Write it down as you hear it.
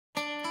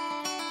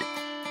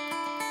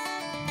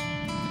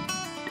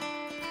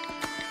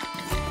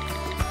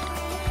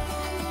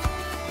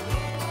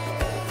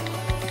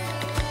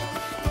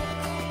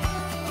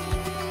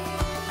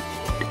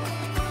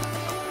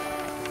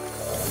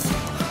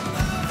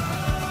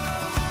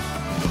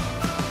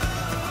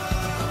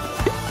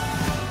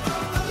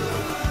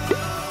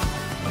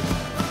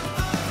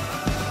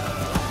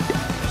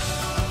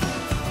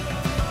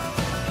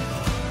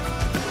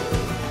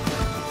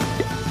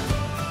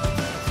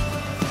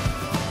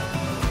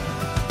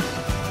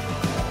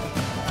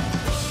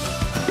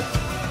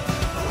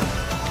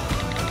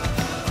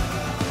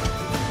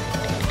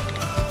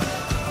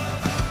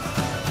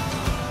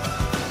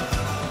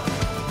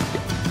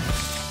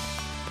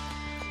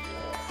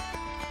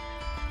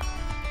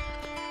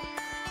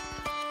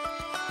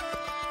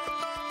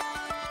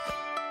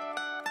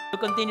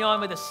continue on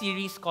with a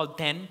series called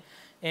 10,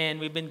 and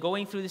we've been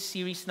going through this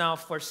series now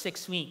for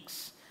 6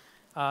 weeks.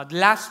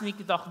 Last week,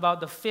 we talked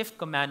about the fifth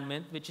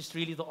commandment, which is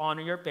really to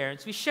honor your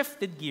parents. We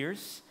shifted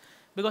gears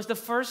because the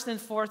first to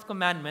fourth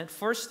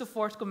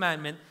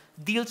commandment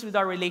deals with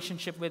our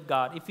relationship with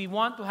God. If we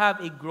want to have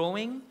a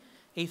growing,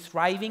 a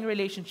thriving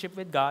relationship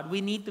with God,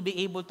 we need to be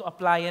able to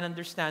apply and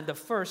understand the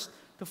first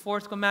to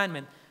fourth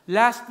commandment.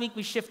 Last week,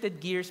 we shifted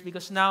gears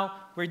because now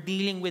we're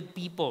dealing with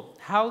people.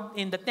 How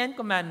in the 10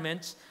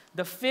 commandments,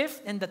 the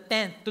fifth and the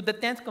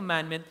 10th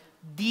commandment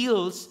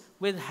deals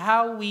with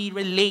how we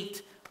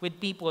relate with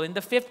people. And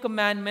the fifth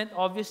commandment,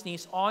 obviously,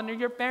 is honor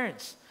your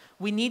parents.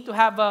 We need to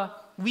have a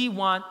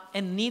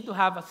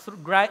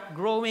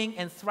growing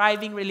and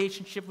thriving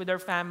relationship with our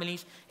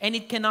families, and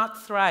it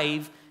cannot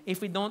thrive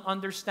if we don't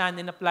understand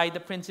and apply the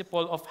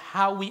principle of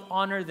how we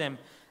honor them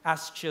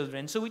as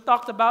children. So we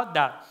talked about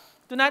that.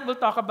 Tonight we'll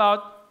talk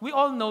about, we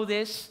all know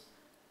this,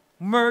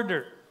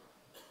 murder.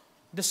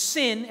 The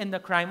sin and the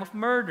crime of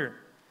murder.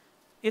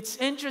 It's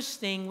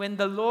interesting, when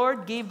the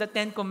Lord gave the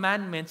 10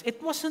 commandments,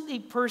 it wasn't a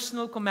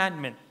personal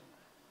commandment.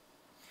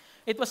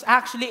 It was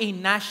actually a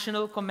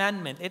national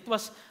commandment. It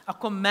was a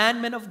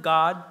commandment of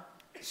God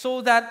so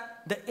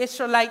that the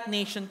Israelite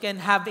nation can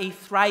have a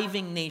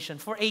thriving nation.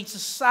 For a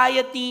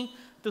society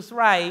to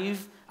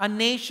thrive, a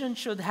nation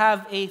should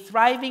have a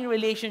thriving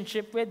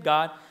relationship with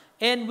God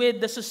and with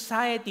the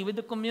society, with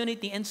the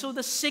community. And so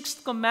the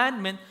sixth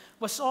commandment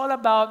was all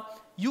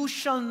about, you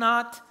shall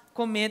not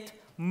commit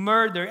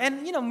murder.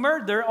 And,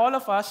 murder, all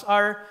of us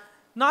are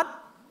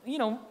not,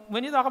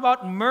 when you talk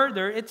about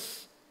murder,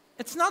 it's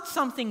not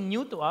something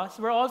new to us.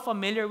 We're all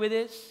familiar with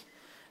this.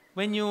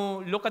 When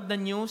you look at the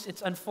news,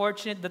 it's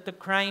unfortunate that the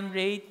crime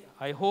rate,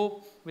 I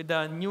hope, with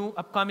the new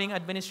upcoming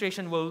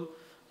administration will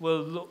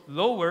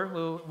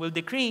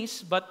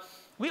decrease. But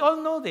we all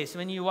know this.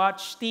 When you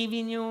watch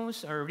TV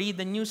news or read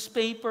the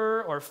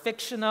newspaper or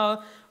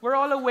fictional, we're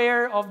all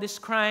aware of this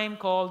crime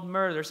called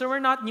murder. So we're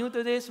not new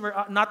to this. We're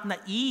not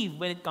naive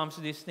when it comes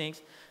to these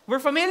things. We're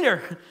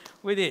familiar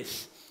with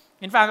this.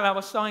 In fact, I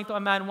was talking to a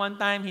man one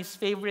time, his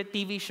favorite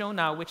TV show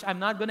now, which I'm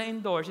not going to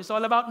endorse, is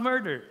all about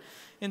murder.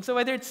 And so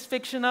whether it's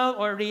fictional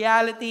or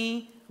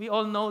reality, we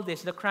all know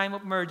this, the crime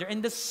of murder.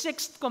 And the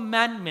sixth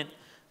commandment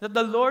that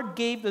the Lord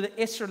gave to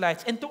the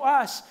Israelites and to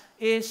us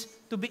is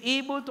to be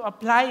able to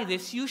apply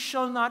this, you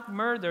shall not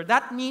murder.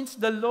 That means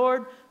the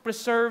Lord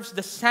preserves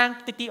the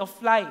sanctity of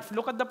life.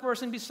 Look at the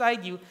person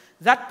beside you.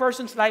 That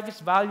person's life is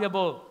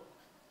valuable.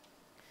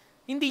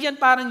 Hindi yan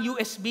parang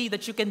USB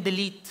that you can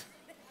delete.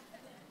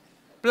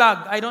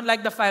 Plug, I don't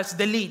like the files,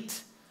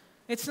 delete.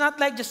 It's not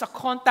like just a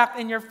contact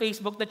in your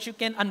Facebook that you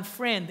can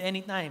unfriend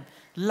anytime.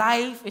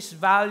 Life is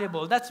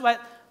valuable. That's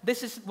what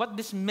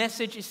this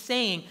message is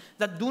saying,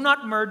 that do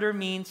not murder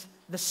means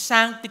the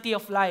sanctity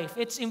of life.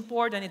 It's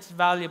important, it's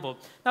valuable.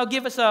 Now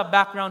give us a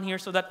background here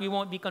so that we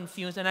won't be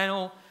confused. And I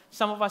know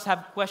some of us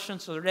have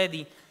questions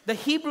already. The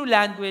Hebrew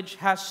language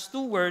has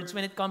 2 words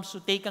when it comes to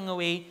taking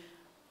away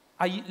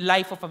a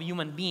life of a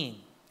human being.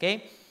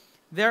 Okay?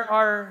 There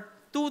are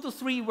 2 to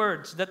 3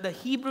 words that the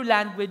Hebrew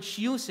language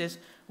uses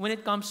when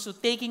it comes to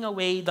taking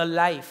away the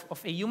life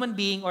of a human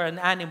being or an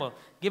animal.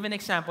 Give an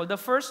example. The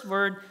first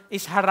word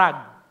is harag.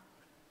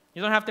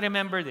 You don't have to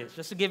remember this,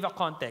 just to give a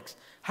context.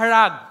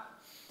 Harag.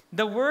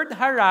 The word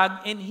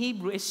harag in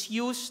Hebrew is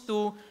used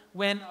to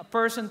when a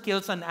person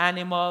kills an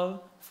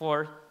animal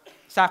for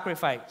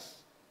sacrifice.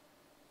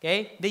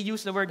 Okay? They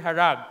use the word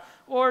harag.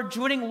 Or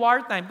during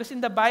wartime, because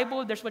in the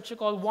Bible, there's what you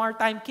call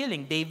wartime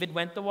killing. David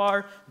went to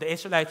war, the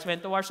Israelites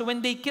went to war. So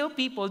when they kill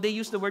people, they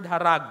use the word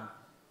harag.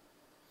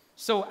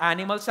 So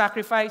animal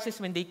sacrifices,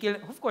 when they kill,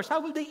 of course,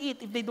 how will they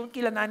eat if they don't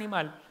kill an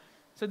animal?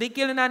 So they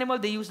kill an animal,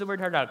 they use the word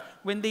harag.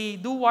 When they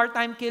do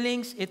wartime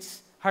killings,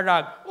 it's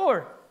harag.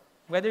 Or,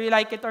 whether you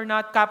like it or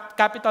not,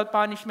 capital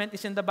punishment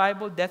is in the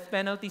Bible, death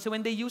penalty. So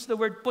when they use the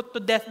word put to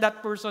death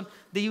that person,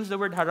 they use the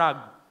word harag.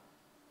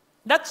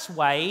 That's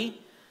why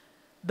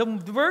the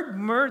word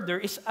murder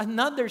is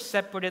another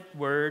separate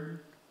word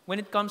when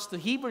it comes to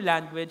Hebrew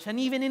language and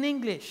even in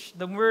English.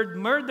 The word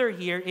murder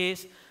here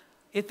is,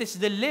 it is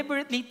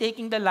deliberately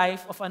taking the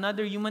life of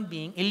another human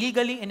being,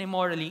 illegally and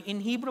immorally.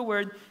 In Hebrew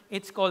word,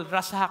 it's called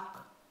rasak.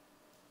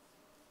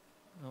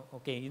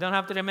 Okay, you don't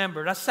have to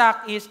remember.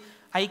 Rasak is,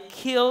 I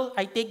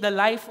take the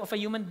life of a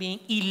human being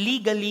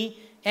illegally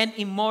and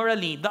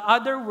immorally. The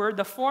other word,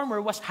 the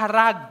former, was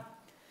harag.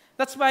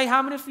 That's why,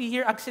 how many of you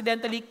here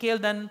accidentally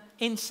killed an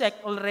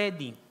insect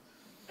already?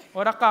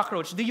 Or a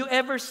cockroach? Do you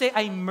ever say,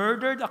 I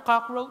murdered a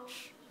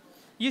cockroach?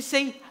 You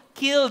say,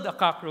 killed a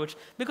cockroach.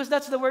 Because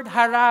that's the word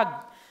harag.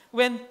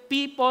 When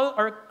people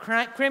or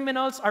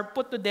criminals are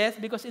put to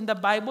death, because in the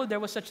Bible, there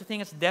was such a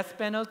thing as death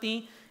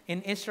penalty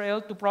in Israel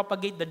to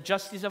propagate the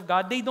justice of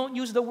God, they don't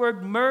use the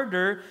word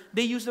murder,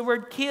 they use the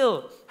word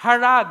kill,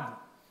 harag.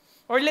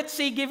 Or let's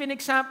say, give an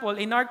example.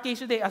 In our case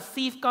today, a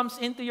thief comes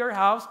into your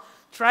house,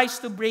 tries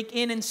to break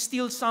in and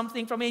steal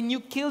something from you, and you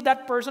kill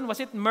that person. Was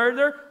it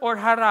murder or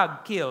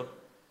harag, kill?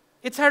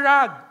 It's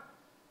harag.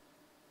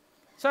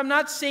 So I'm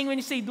not saying when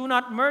you say do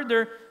not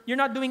murder, you're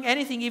not doing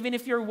anything even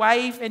if your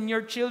wife and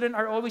your children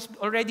are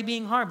already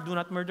being harmed. Do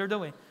not murder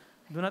though.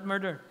 Do not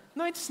murder.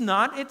 No, it's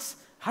not. It's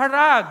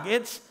harag.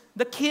 It's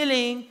the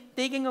killing,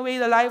 taking away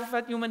the life of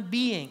a human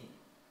being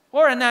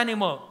or an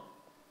animal.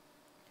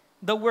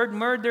 The word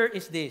murder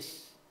is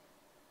this.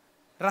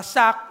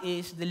 Rasak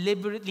is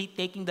deliberately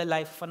taking the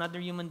life of another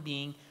human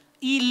being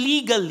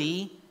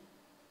illegally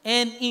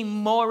and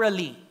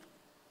immorally.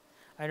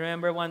 I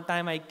remember one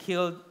time I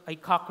killed a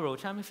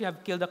cockroach. How many of you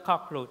have killed a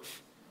cockroach?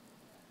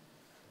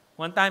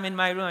 One time in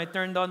my room, I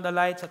turned on the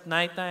lights at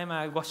nighttime.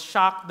 I was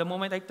shocked. The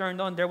moment I turned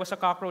on, there was a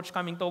cockroach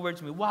coming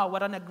towards me. Wow,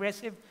 what an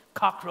aggressive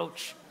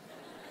cockroach.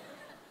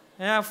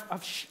 And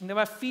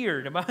I've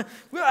fear. Diba?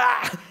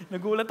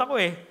 Nagulat ako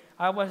eh.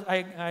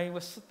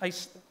 I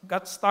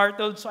got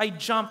startled, so I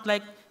jumped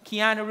like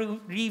Keanu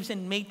Reeves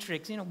in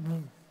Matrix,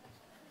 boom,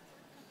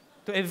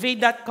 to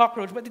evade that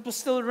cockroach, but it was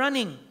still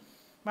running.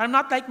 But I'm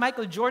not like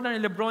Michael Jordan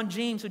or LeBron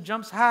James who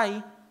jumps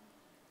high.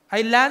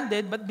 I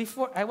landed, but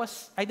before I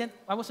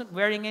wasn't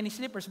wearing any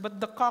slippers, but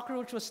the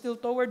cockroach was still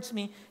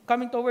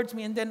coming towards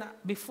me, and then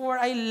before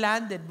I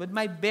landed with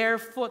my bare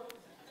foot,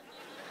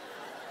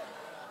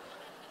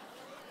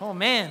 oh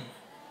man,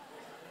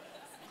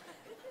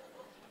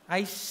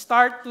 I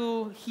start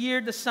to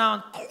hear the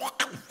sound.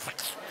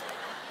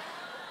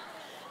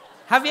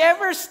 Have you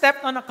ever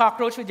stepped on a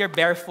cockroach with your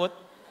bare foot?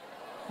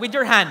 With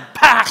your hand.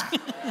 Pack!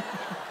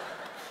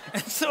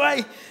 And so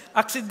I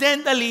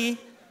accidentally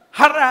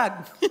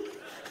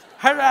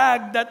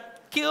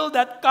killed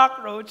that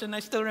cockroach. And I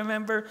still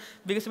remember,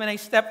 because when I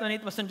stepped on it,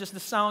 it wasn't just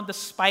the sound, the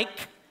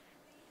spike.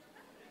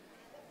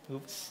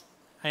 Oops.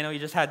 I know you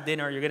just had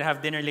dinner. You're going to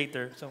have dinner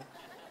later. So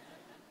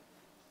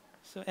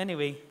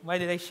anyway, why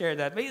did I share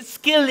that? But it's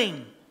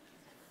killing.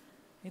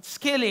 It's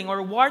killing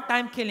or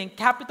wartime killing,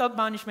 capital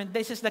punishment.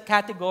 This is the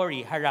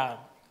category, harag.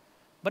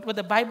 But what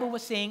the Bible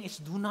was saying is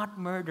do not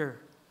murder.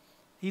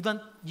 You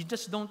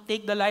just don't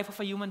take the life of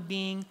a human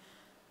being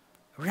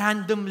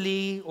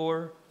randomly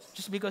or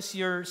just because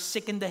you're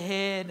sick in the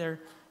head or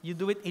you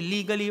do it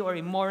illegally or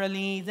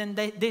immorally. Then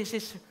this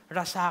is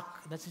rasak.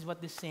 That is what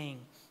this is saying.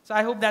 So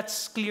I hope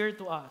that's clear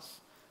to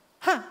us.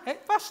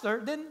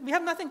 Pastor, then we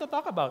have nothing to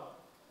talk about.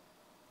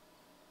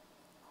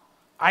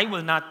 I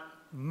will not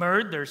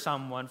murder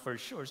someone for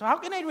sure. So how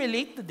can I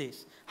relate to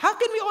this? How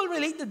can we all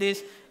relate to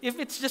this if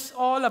it's just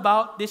all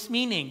about this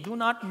meaning? Do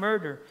not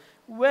murder.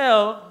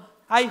 Well,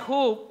 I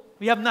hope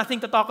we have nothing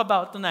to talk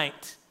about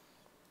tonight.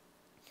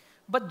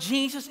 But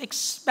Jesus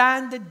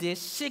expanded this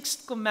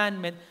sixth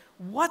commandment.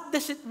 What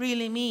does it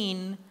really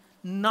mean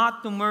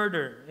not to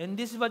murder? And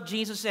this is what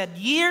Jesus said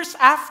years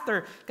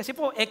after. Kasi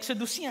po,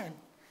 Exodus yan.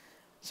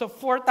 So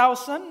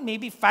 4,000,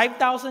 maybe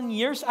 5,000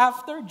 years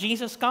after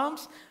Jesus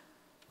comes,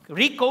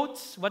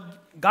 requotes what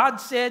God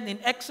said in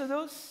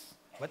Exodus,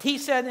 what He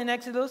said in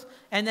Exodus,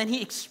 and then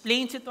He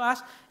explains it to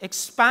us,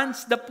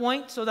 expands the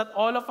point so that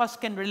all of us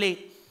can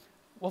relate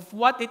of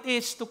what it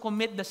is to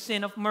commit the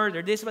sin of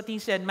murder. This is what He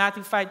said,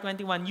 Matthew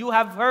 5:21. You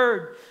have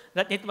heard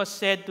that it was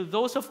said to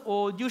those of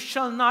old, you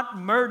shall not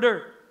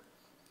murder.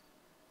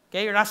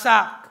 Okay,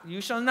 rasak,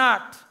 you shall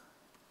not.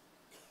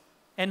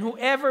 And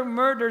whoever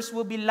murders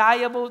will be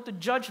liable to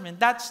judgment.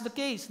 That's the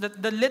case.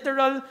 The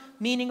literal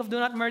meaning of do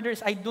not murder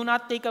is I do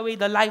not take away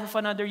the life of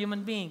another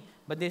human being.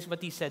 But this is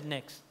what He said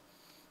next.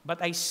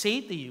 But I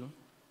say to you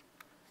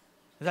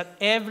that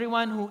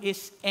everyone who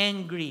is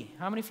angry.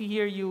 How many of you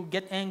here you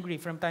get angry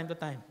from time to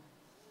time?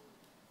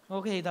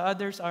 Okay, the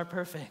others are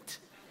perfect.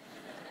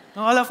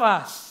 All of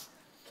us.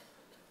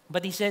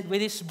 But He said with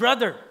his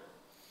brother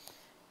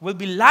will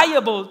be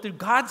liable to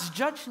God's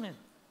judgment.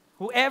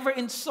 Whoever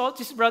insults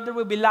his brother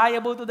will be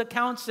liable to the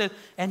council,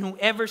 and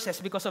whoever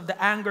says because of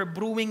the anger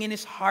brewing in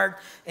his heart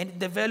and it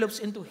develops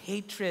into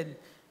hatred,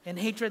 and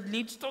hatred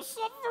leads to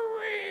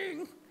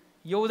suffering.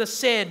 Yoda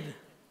said,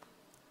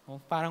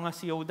 parang nga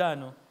si Yoda,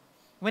 no?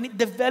 When it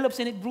develops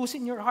and it brews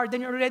in your heart, then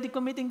you're already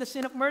committing the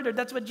sin of murder.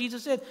 That's what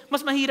Jesus said.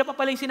 Mas mahirap pa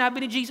pala yung sinabi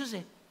ni Jesus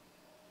eh.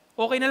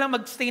 Okay na lang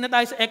mag-stay na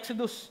tayo sa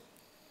Exodus.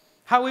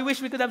 How we wish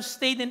we could have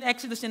stayed in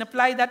Exodus and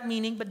applied that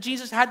meaning, but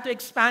Jesus had to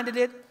expand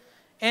it.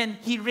 And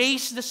He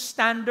raised the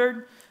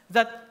standard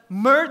that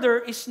murder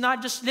is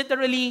not just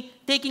literally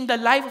taking the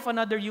life of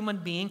another human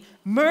being.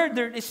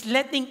 Murder is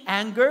letting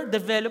anger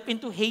develop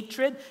into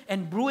hatred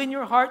and brew in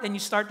your heart, and you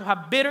start to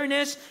have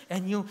bitterness,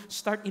 and you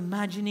start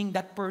imagining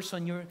that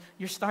person.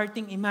 You're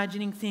starting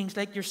imagining things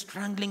like you're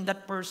strangling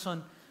that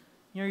person.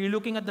 You're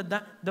looking at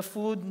the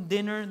food,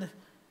 dinner,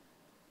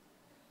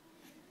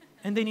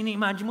 and then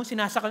ini-imagine mo,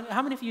 sinasakal.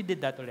 How many of you did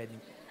that already?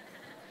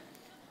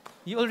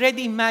 You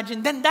already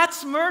imagine, then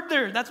that's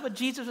murder. That's what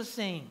Jesus was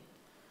saying.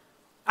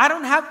 I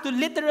don't have to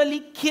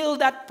literally kill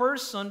that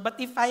person, but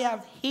if I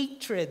have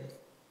hatred,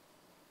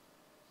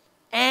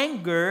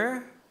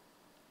 anger,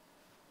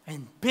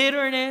 and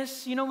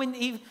bitterness,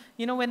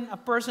 when a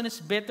person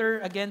is bitter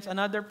against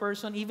another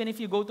person, even if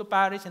you go to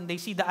Paris and they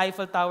see the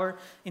Eiffel Tower,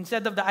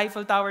 instead of the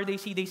Eiffel Tower they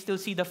still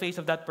see the face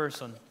of that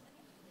person.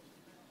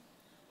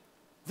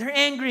 They're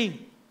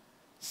angry.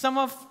 Some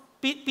of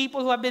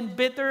people who have been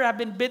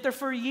bitter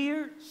for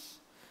years.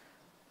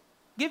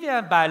 give you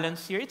a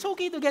balance here. It's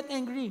okay to get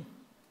angry.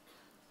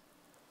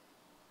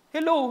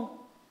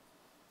 Hello.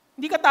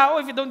 Hindi ka tao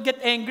if you don't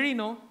get angry,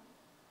 no?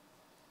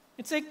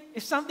 It's like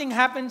if something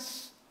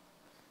happens,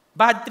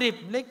 bad trip.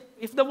 Like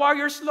if the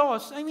Warriors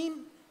lost, I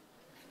mean,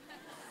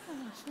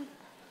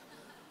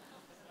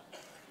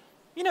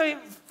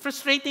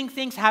 frustrating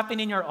things happen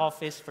in your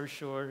office for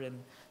sure. And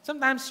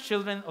sometimes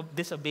children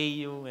disobey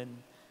you and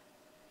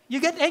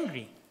you get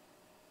angry.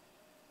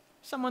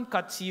 Someone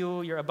cuts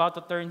you, you're about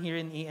to turn here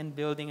in EN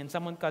building and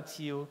someone cuts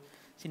you,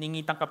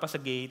 siningitan ka pa sa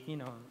gate,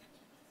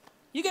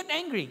 You get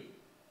angry.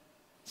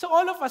 So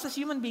all of us as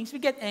human beings, we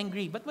get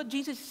angry. But what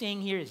Jesus is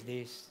saying here is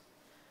this.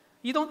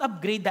 You don't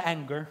upgrade the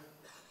anger.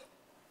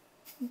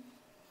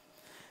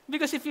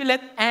 Because if you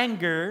let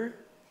anger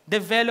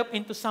develop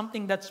into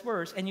something that's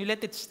worse and you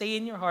let it stay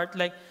in your heart,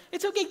 like,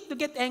 it's okay to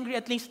get angry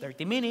at least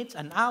 30 minutes,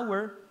 an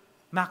hour,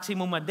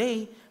 maximum a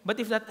day. But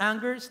if that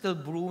anger is still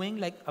brewing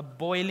like a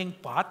boiling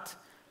pot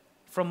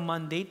from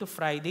Monday to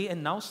Friday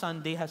and now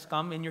Sunday has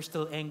come and you're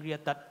still angry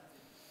at that,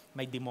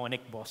 my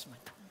demonic boss,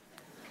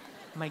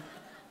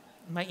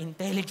 my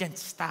intelligent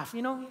staff,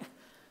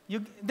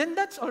 then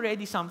that's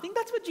already something.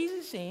 That's what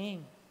Jesus is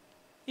saying.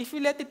 If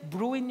you let it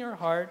brew in your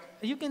heart,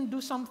 you can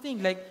do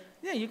something like,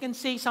 you can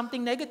say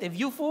something negative.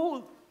 You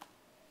fool.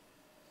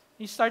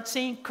 You start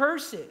saying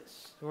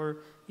curses, or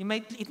it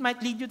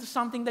might lead you to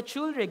something that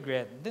you'll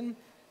regret. Then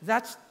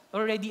that's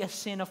already a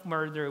sin of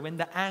murder. When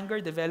the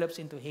anger develops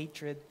into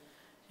hatred,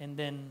 and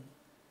then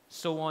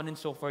so on and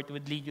so forth, it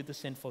would lead you to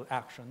sinful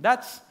action.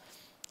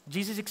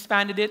 Jesus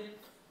expanded it.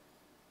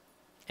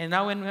 And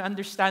now when we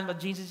understand what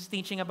Jesus is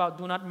teaching about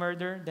do not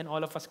murder, then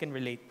all of us can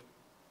relate.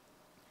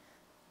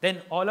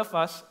 Then all of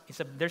us,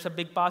 there's a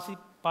big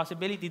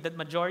possibility that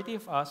majority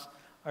of us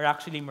are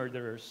actually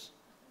murderers.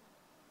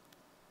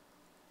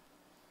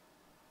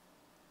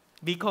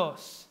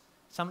 Because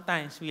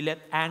sometimes we let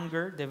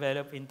anger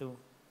develop into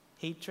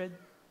hatred,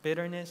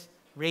 bitterness,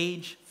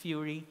 rage,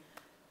 fury,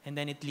 and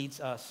then it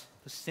leads us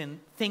to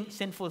think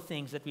sinful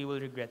things that we will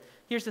regret.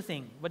 Here's the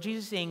thing. What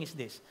Jesus is saying is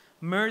this.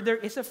 Murder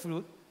is a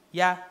fruit.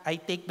 Yeah, I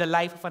take the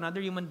life of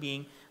another human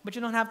being, but you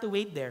don't have to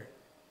wait there.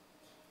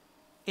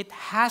 It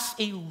has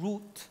a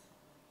root.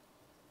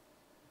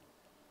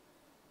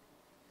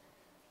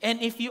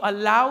 And if you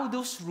allow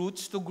those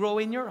roots to grow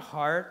in your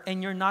heart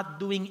and you're not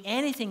doing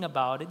anything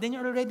about it, then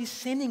you're already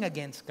sinning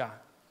against God.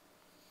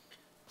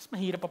 Mas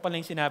mahirap pa pala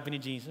yung sinabi ni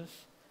Jesus.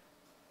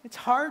 It's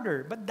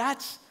harder, but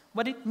that's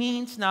what it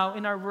means now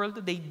in our world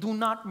today. Do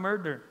not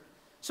murder.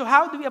 So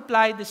how do we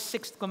apply the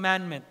sixth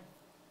commandment?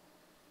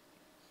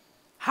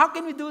 How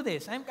can we do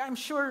this? I'm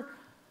sure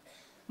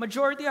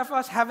majority of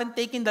us haven't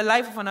taken the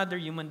life of another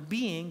human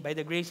being by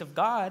the grace of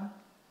God.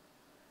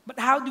 But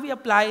how do we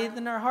apply it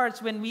in our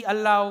hearts when we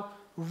allow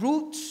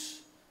roots,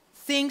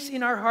 things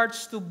in our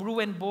hearts to brew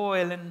and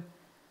boil? And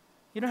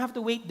you don't have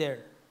to wait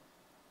there.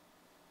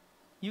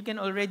 You can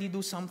already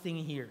do something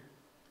here.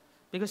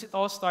 Because it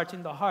all starts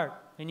in the heart.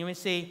 When you may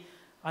say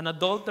an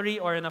adultery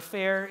or an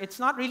affair, it's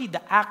not really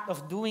the act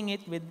of doing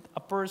it with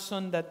a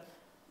person that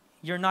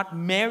you're not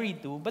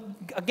married to. But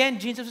again,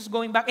 Jesus is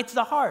going back. It's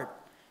the heart.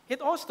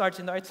 It all starts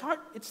in the heart.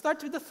 It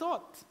starts with the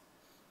thought.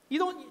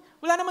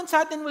 Wala naman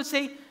sa atin will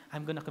say,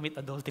 I'm gonna commit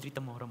adultery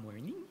tomorrow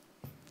morning.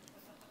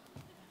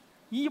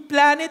 You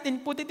plan it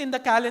and put it in the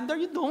calendar.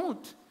 You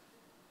don't.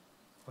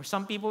 Or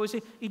some people will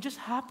say, it just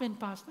happened,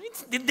 Pastor.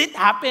 It didn't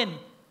happen.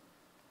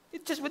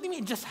 What do you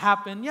mean it just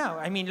happened? Yeah,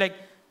 I mean like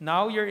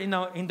now you're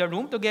in the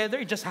room together.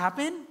 It just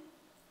happened.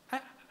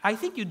 I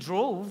think you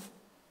drove.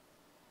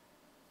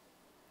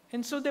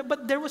 And so,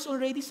 but there was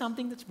already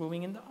something that's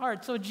brewing in the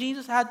heart. So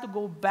Jesus had to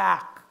go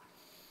back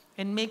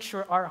and make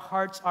sure our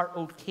hearts are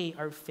okay,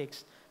 are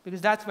fixed. Because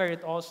that's where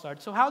it all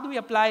starts. So how do we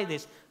apply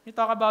this? We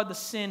talk about the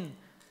sin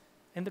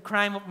and the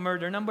crime of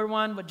murder. Number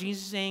one, what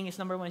Jesus is saying is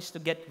to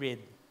get rid.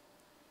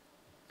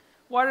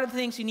 What are the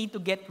things you need to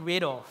get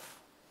rid of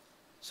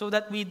so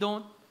that we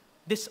don't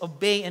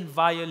disobey and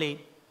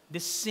violate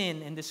this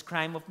sin and this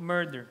crime of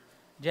murder?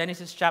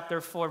 Genesis chapter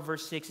 4,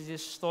 verse 6 is the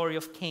story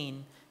of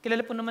Cain.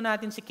 Kilala po naman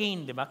natin si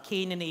Cain, di ba?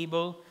 Cain and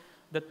Abel,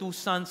 the two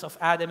sons of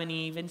Adam and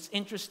Eve. And it's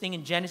interesting,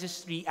 in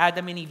Genesis 3,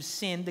 Adam and Eve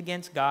sinned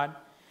against God,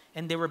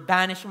 and they were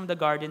banished from the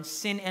garden.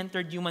 Sin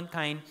entered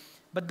humankind.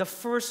 But the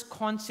first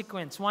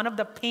consequence, one of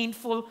the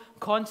painful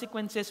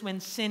consequences when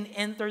sin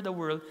entered the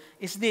world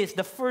is this,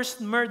 the first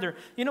murder.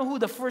 You know who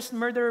the first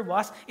murderer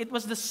was? It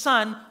was the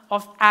son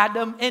of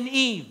Adam and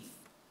Eve.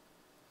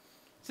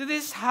 So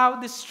this is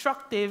how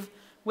destructive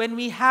when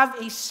we have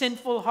a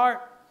sinful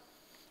heart.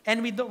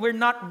 And we're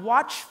not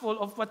watchful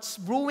of what's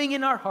brewing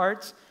in our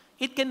hearts,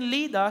 it can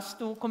lead us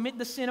to commit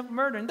the sin of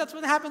murder. And that's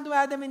what happened to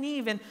Adam and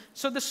Eve. And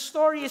so the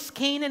story is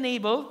Cain and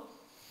Abel.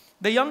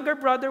 The younger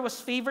brother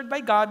was favored by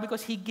God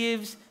because he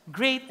gives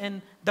great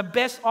and the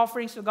best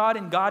offerings to God,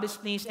 and God is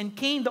pleased. And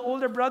Cain, the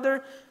older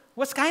brother,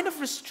 was kind of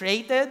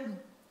frustrated.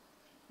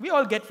 We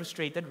all get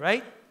frustrated,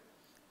 right?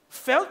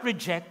 Felt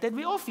rejected.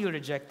 We all feel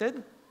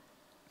rejected.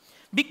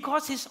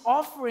 Because his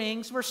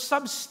offerings were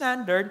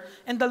substandard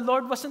and the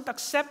Lord wasn't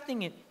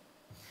accepting it.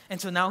 And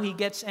so now he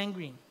gets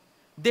angry.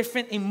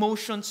 different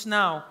emotions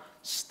now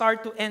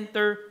start to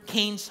enter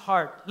Cain's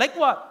heart. Like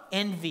what?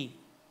 Envy,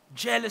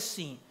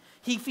 jealousy.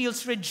 He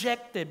feels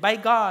rejected by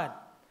God.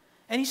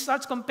 And he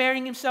starts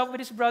comparing himself with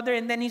his brother,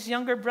 and then his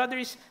younger brother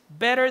is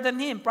better than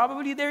him.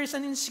 Probably there is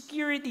an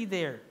insecurity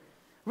there.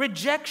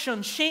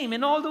 Rejection, shame,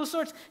 and all those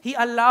sorts. He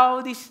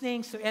allowed these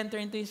things to enter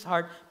into his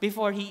heart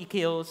before he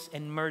kills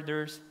and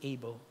murders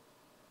Abel.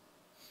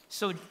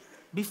 So,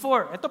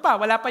 before, ito pa,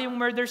 wala pa yung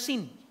murder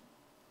scene.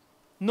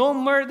 No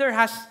murder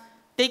has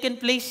taken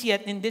place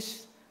yet in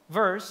this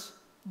verse,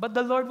 but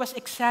the Lord was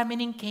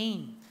examining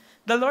Cain.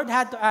 The Lord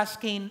had to ask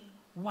Cain,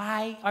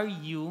 why are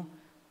you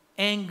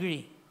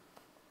angry?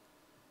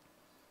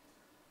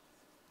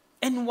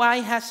 And why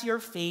has your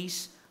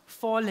face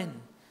fallen?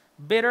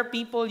 Bitter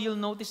people, you'll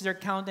notice their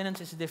countenance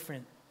is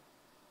different.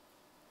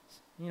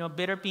 You know,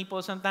 bitter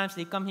people, sometimes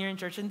they come here in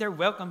church and they're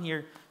welcome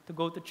here to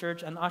go to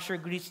church. An usher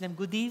greets them,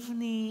 good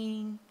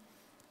evening,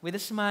 with a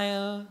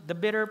smile. The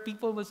bitter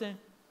people will say,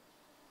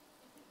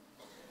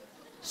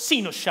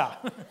 sino siya?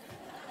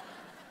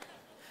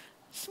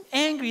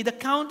 Angry, the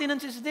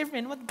countenance is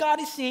different. What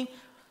God is saying,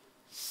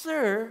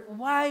 sir,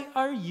 why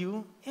are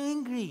you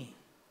angry?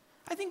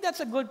 I think that's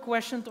a good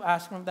question to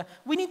ask from that.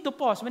 We need to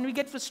pause. When we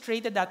get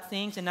frustrated at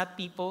things and at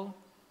people,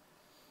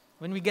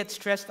 when we get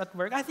stressed at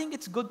work, I think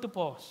it's good to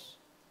pause.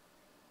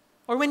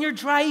 Or when you're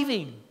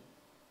driving,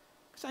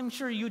 because I'm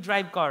sure you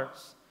drive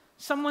cars,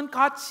 someone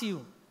cuts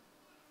you.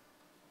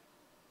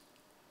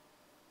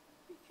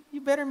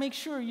 You better make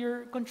sure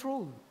you're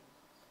controlled.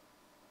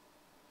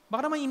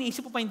 Baka naman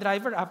iniisip mo pa yung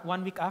driver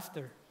 1 week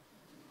after.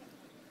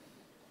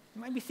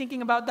 You might be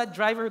thinking about that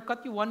driver who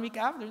cut you 1 week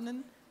after, and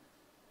then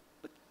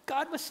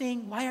God was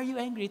saying, why are you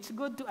angry? It's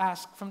good to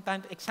ask from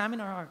time to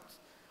examine our hearts.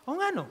 O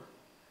nga no,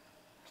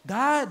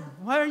 God,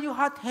 why are you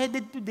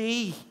hot-headed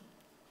today?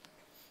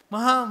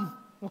 Mom,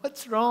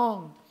 what's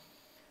wrong?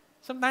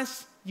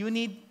 Sometimes you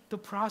need to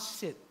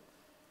process it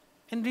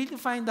and really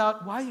find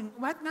out why do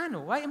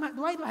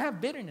I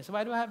have bitterness?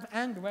 Why do I have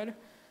anger?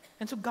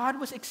 And so God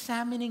was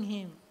examining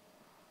him.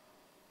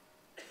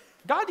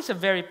 God is a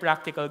very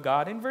practical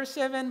God. In verse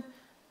 7,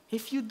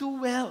 if you do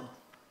well,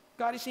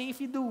 God is saying, if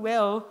you do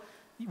well,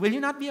 will you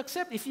not be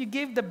accepted? If you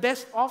give the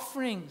best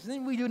offerings,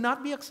 then will you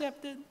not be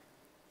accepted?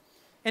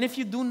 And if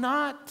you do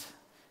not,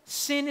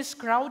 sin is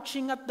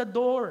crouching at the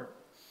door.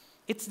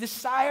 It's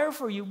desire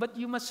for you, but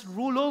you must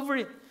rule over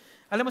it.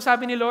 Alam mo,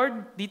 sabi ni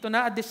Lord, dito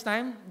na at this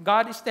time,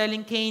 God is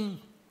telling Cain,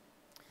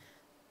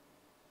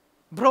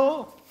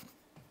 bro,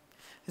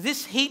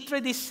 this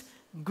hatred is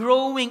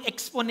growing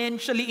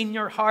exponentially in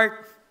your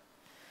heart.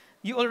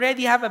 You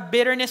already have a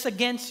bitterness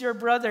against your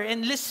brother.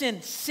 And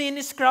listen, sin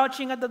is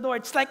crouching at the door.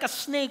 It's like a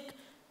snake.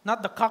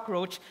 Not the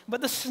cockroach,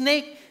 but the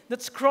snake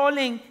that's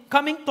crawling,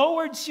 coming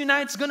towards you now.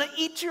 It's going to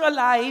eat you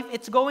alive.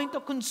 It's going to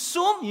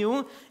consume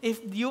you if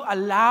you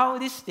allow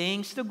these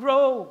things to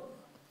grow.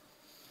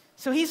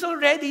 So he's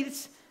already,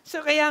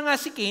 so kaya nga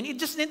si Cain, it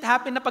just didn't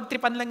happen na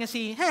pagtripan lang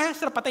niya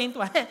sarap patayin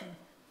to.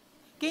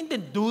 Cain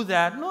didn't do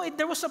that. No,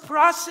 there was a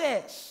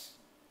process.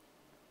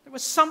 There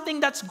was something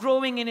that's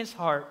growing in his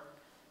heart.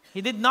 He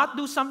did not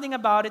do something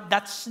about it.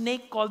 That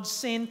snake called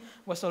sin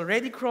was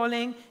already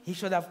crawling. He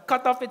should have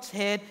cut off its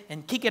head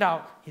and kick it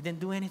out. He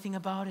didn't do anything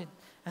about it.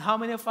 And how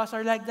many of us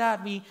are like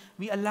that? We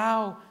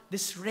allow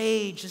this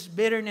rage, this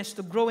bitterness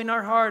to grow in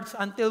our hearts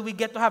until we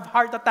get to have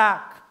heart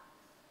attack.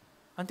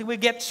 Until we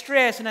get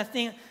stressed, and I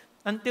think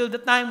until the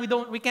time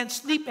we can't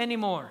sleep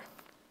anymore.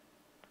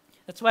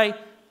 That's why,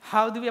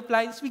 how do we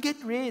apply this? We get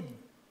rid.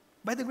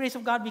 By the grace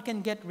of God, we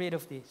can get rid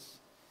of this.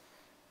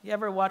 You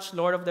ever watch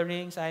Lord of the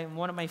Rings?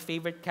 One of my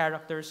favorite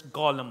characters,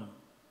 Gollum.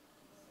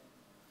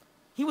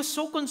 He was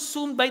so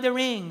consumed by the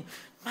ring.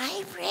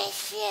 My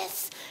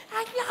precious,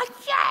 I'm not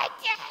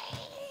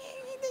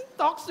He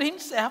talks to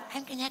himself,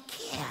 I'm gonna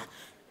kill.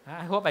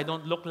 I hope I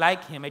don't look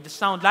like him. I just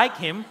sound like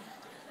him.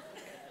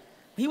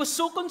 He was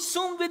so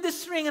consumed with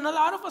this ring, and a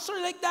lot of us are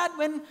like that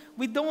when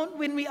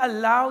we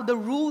allow the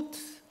root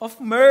of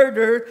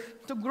murder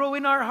to grow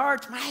in our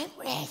hearts. My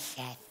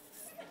precious.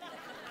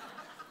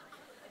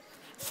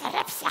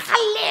 Sarap sa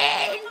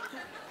kaling.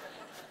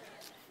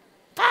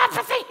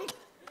 Papatay.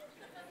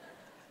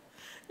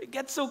 We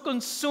get so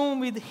consumed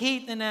with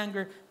hate and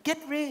anger. Get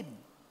rid.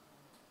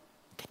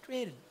 Get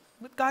rid.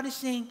 What God is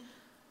saying,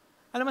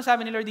 alam mo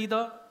sabi ni Lord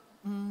dito,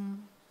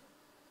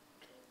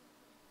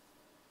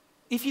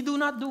 if you do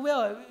not do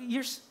well,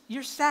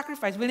 your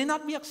sacrifice will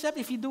not be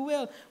accepted if you do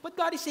well. What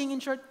God is saying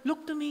in short,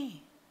 look to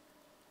me.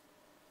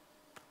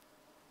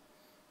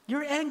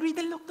 You're angry,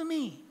 then look to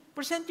me.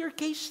 Present your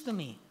case to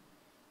me.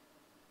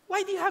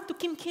 Why do you have to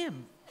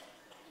kim?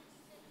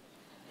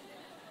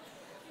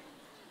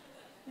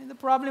 And the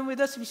problem with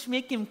us, we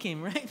make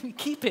kim, right? We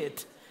keep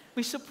it.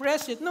 We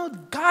suppress it. No,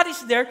 God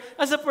is there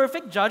as a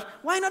perfect judge.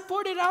 Why not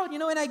pour it out? You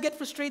know, when I get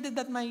frustrated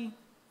at my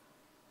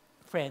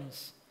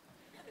friends,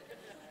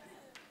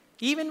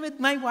 even with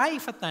my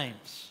wife at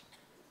times,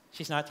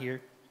 she's not here.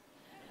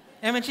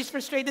 And when she's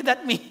frustrated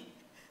at me,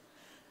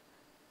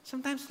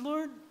 sometimes,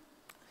 Lord,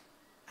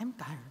 I'm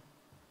tired.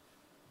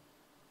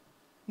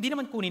 Hindi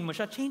naman kunin mo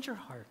siya, change your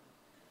heart.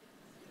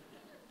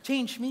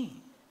 change me.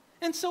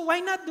 And so why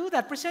not do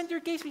that? Present your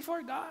case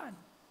before God.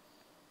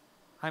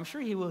 I'm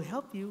sure He will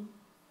help you.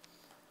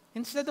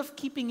 Instead of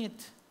keeping it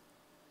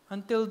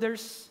until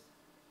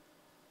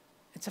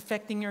it's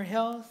affecting your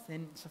health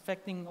and it's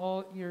affecting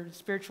all your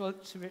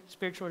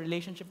spiritual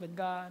relationship with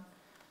God.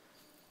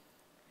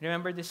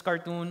 Remember this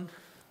cartoon,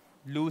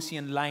 Lucy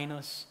and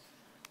Linus,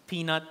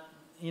 Peanut,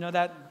 you know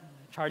that?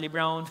 Charlie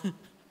Brown.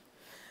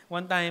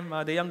 One time,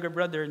 the younger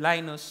brother,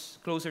 Linus,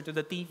 closer to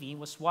the TV,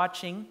 was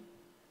watching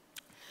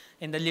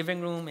in the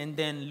living room, and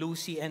then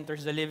Lucy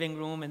enters the living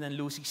room, and then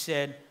Lucy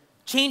said,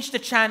 "Change the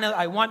channel,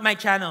 I want my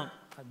channel,"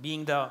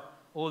 being the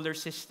older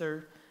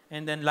sister.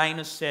 And then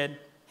Linus said,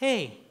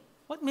 "Hey,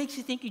 what makes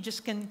you think you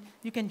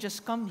can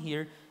just come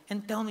here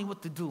and tell me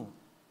what to do?"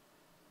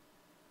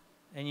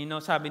 And you know,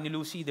 sabi ni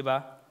Lucy, di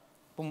ba?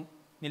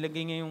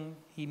 Nilagay niya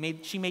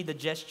she made the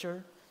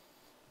gesture,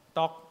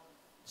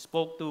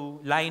 spoke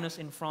to Linus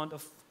in front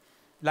of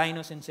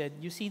Linus and said,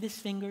 "You see these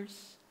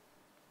fingers?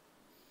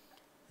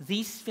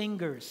 These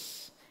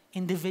fingers,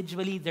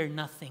 individually, they're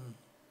nothing.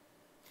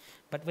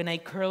 But when I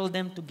curl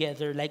them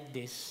together like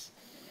this,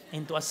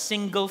 into a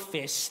single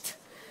fist,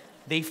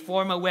 they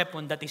form a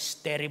weapon that is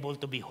terrible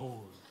to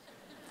behold."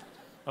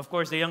 Of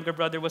course, the younger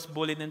brother was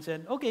bullied and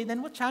said, "Okay,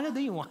 then what channel do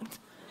you want?"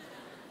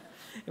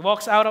 He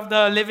walks out of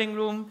the living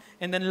room,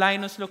 and then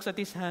Linus looks at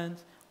his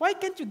hands. "Why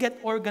can't you get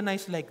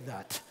organized like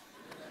that?"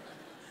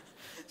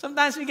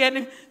 Sometimes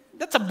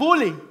that's a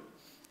bully.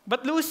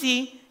 But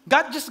Lucy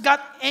just got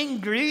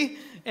angry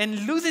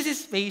and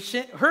loses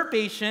her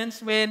patience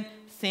when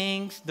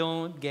things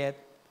don't get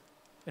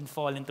and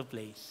fall into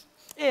place.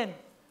 And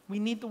we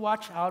need to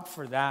watch out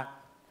for that.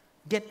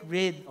 Get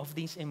rid of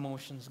these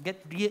emotions.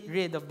 Get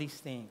rid of these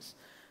things.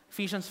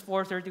 Ephesians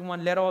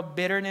 4:31, "Let all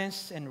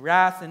bitterness and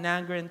wrath and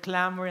anger and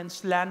clamor and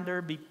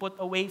slander be put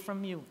away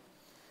from you,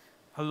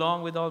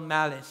 along with all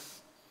malice."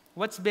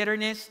 What's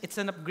bitterness? It's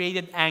an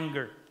upgraded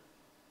anger.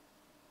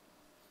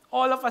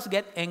 All of us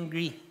get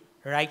angry.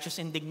 Righteous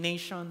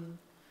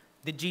indignation.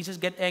 Did Jesus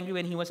get angry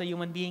when He was a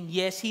human being?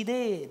 Yes, He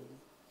did.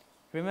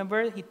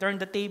 Remember, He turned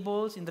the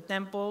tables in the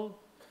temple.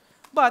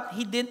 But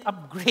He didn't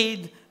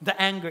upgrade the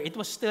anger. It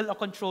was still a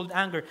controlled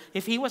anger.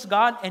 If He was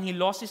God and He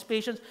lost His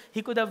patience, He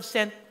could have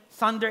sent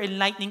thunder and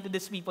lightning to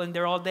these people and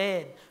they're all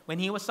dead.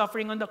 When He was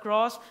suffering on the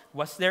cross,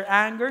 was there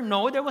anger?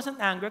 No, there wasn't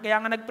anger. Kaya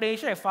nga nag-pray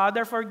siya,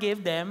 "Father,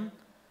 forgive them,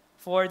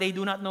 for they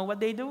do not know what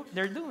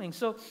they're doing."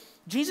 So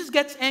Jesus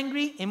gets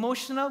angry,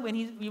 emotional when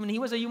he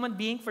was a human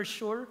being for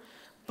sure,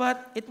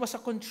 but it was a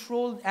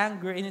controlled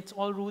anger, and it's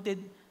all rooted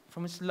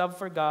from His love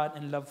for God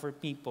and love for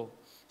people.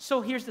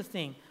 So here's the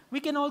thing. We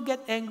can all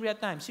get angry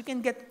at times. You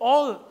can get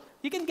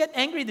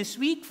angry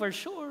this week for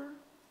sure.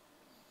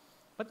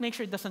 But make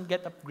sure it doesn't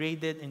get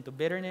upgraded into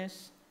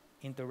bitterness,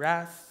 into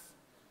wrath,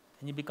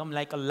 and you become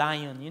like a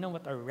lion. You know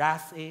what a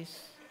wrath is?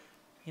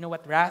 You know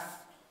what wrath?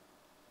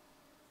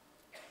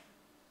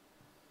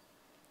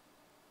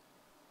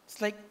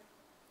 It's like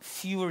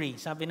fury.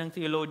 Sabi ng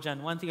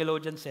theologian, one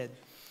theologian said,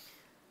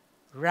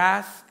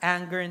 wrath,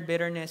 anger, and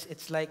bitterness,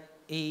 it's like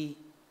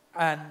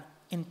an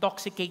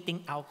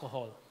intoxicating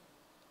alcohol.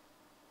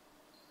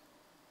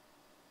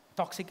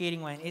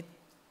 Intoxicating wine, it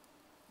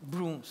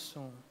brooms.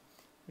 So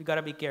we got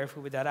to be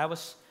careful with that. I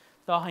was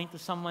talking to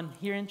someone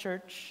here in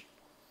church.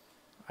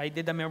 I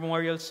did a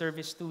memorial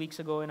service 2 weeks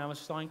ago, and I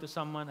was talking to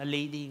someone, a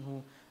lady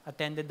who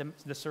attended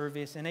the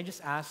service, and I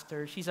just asked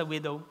her, she's a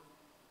widow.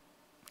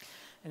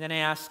 And then I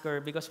asked her,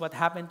 because what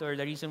happened to her,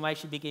 the reason why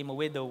she became a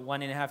widow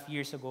 1.5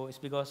 years ago is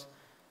because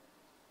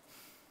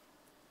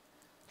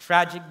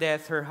tragic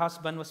death, her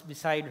husband was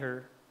beside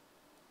her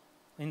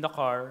in the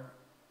car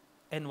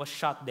and was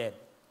shot dead.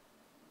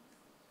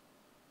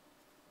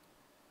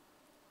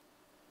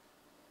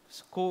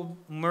 It's called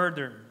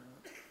murder.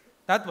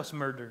 That was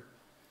murder.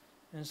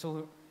 And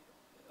so,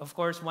 of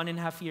course,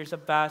 1.5 years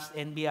have passed.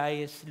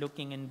 NBI is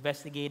looking,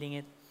 investigating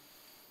it.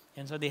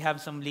 And so they have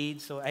some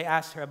leads. So I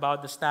asked her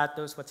about the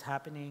status, what's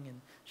happening,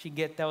 and she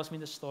tells me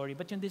the story.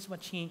 But this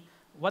is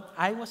what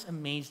I was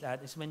amazed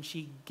at is when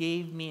she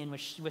gave me and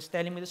she was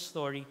telling me the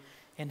story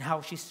and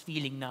how she's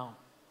feeling now.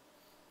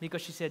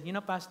 Because she said,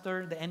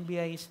 Pastor, the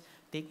NBIs,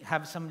 they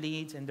have some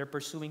leads and they're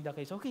pursuing the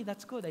case. Okay,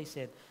 that's good, I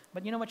said.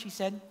 But you know what she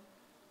said?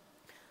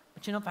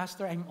 But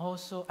Pastor, I'm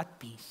also at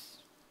peace.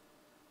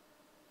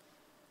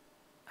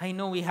 I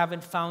know we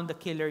haven't found the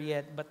killer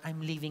yet, but I'm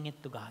leaving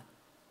it to God.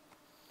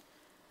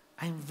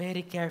 I'm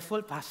very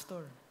careful,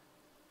 Pastor.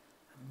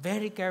 I'm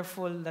very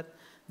careful that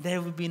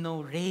there will be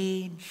no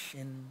rage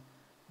and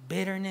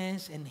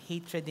bitterness and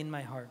hatred in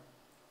my heart.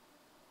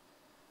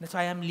 That's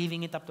why I'm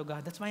leaving it up to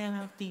God. That's why I'm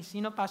at peace.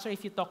 Pastor,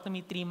 if you talk to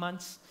me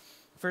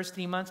first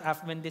 3 months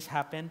after when this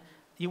happened,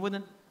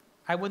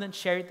 I wouldn't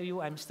share it to you.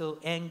 I'm still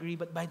angry,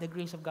 but by the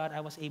grace of God, I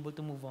was able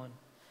to move on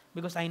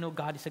because I know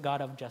God is a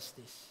God of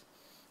justice.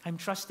 I'm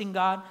trusting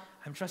God.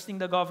 I'm trusting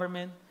the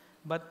government.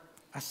 But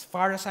as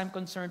far as I'm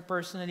concerned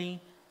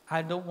personally,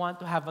 I don't want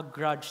to have a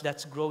grudge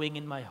that's growing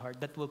in my heart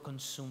that will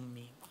consume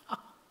me.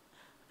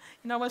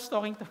 I was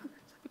talking to her.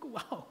 Sabi ko,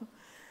 wow.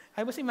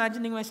 I was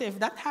imagining myself, if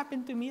that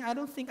happened to me, I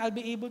don't think I'll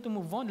be able to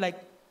move on like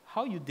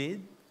how you did.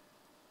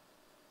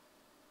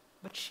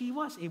 But she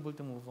was able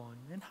to move on.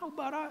 And how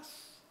about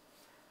us?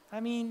 I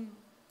mean,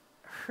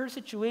 her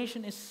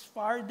situation is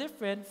far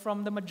different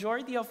from the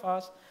majority of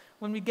us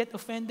when we get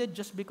offended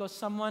just because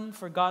someone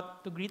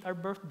forgot to greet our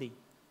birthday.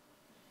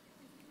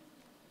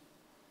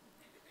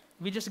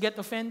 We just get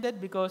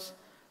offended because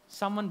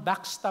someone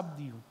backstabbed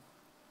you.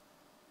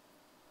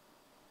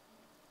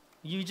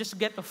 You just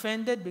get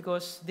offended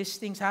because these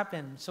things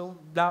happen, so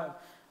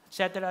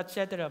etc.,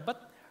 etc.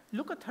 But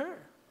look at her.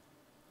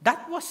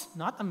 That was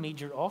not a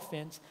major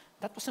offense.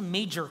 That was a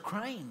major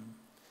crime,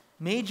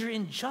 major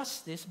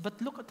injustice.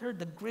 But look at her,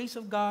 the grace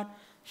of God,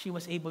 she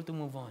was able to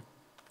move on.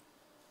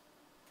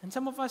 And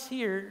some of us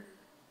here,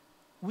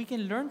 we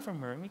can learn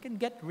from her. We can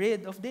get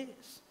rid of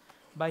this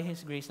by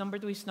His grace. Number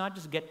 2 is not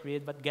just get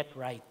rid, but get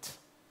right.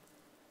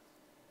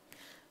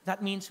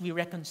 That means we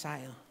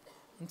reconcile.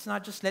 It's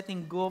not just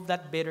letting go of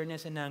that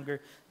bitterness and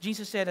anger.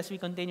 Jesus said, as we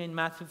continue in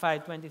Matthew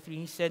 5:23,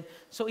 He said,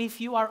 so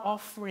if you are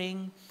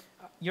offering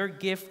your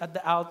gift at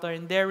the altar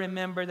and there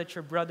remember that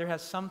your brother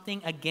has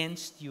something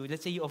against you,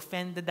 let's say you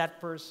offended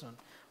that person,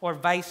 or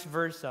vice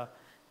versa,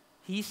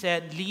 He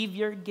said, leave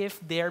your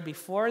gift there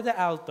before the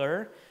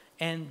altar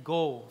and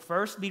go.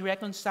 First, be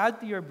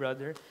reconciled to your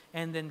brother,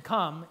 and then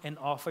come and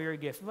offer your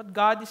gift. What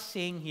God is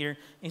saying here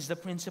is the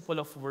principle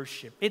of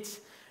worship.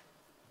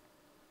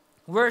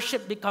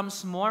 Worship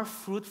becomes more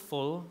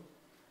fruitful.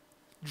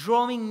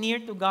 Drawing near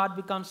to God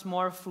becomes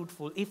more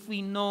fruitful if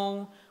we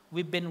know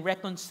we've been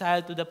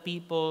reconciled to the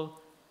people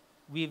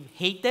we've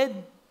hated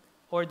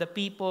or the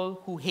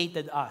people who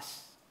hated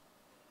us.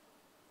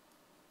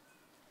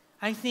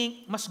 I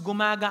think mas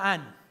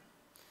gumagaan.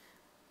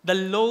 The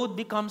load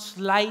becomes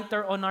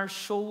lighter on our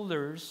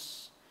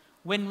shoulders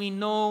when we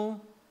know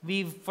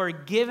we've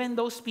forgiven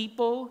those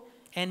people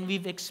and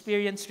we've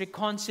experienced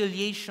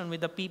reconciliation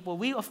with the people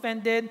we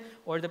offended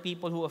or the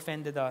people who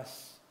offended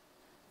us.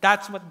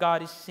 That's what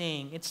God is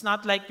saying. It's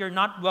not like you're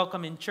not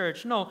welcome in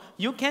church. No,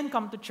 you can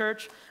come to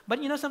church, but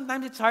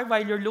sometimes it's hard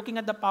while you're looking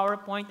at the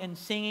PowerPoint and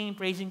singing and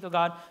praising to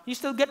God. You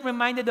still get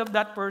reminded of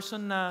that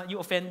person you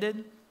offended.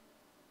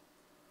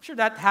 I'm sure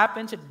that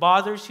happens. It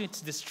bothers you. It's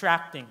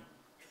distracting.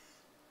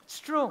 It's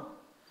true.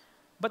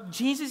 But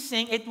Jesus is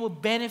saying it will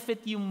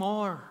benefit you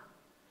more.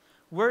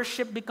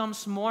 Worship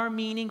becomes more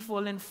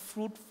meaningful and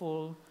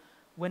fruitful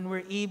when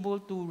we're able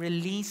to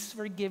release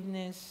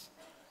forgiveness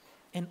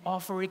and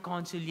offer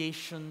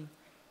reconciliation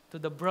to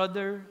the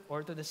brother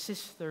or to the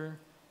sister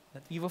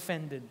that we've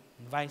offended,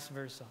 and vice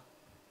versa.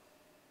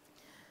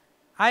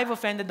 I've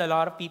offended a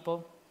lot of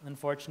people,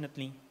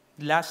 unfortunately.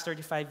 The last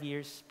 35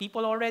 years,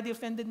 people already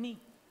offended me.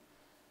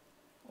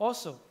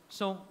 Also,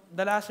 so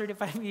the last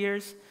 35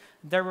 years,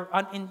 there were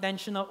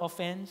unintentional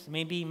offense,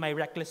 maybe my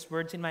reckless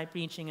words in my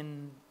preaching,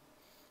 and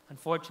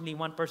unfortunately,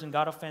 one person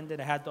got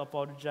offended. I had to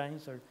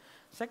apologize. Or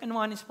second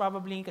one is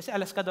probably, kasi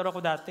alaskador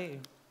ako dati.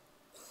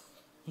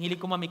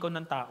 Hilig ko mamikon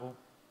ng tao.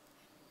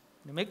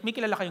 May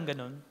kilala kayong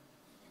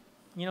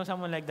ganun?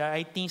 Someone like that.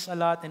 I tease a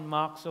lot and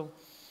mock. So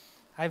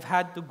I've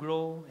had to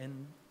grow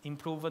and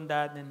improve on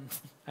that. And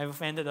I've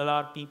offended a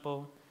lot of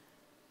people.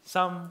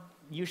 Some,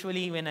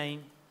 usually when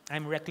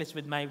I'm reckless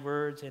with my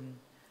words, and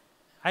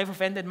I've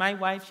offended my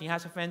wife. She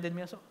has offended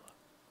me. So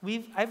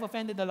I've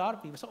offended a lot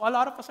of people. So a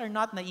lot of us are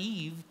not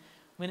naive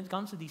when it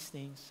comes to these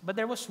things. But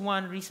there was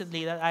one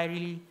recently that I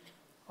really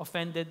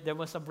offended. There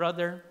was a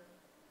brother,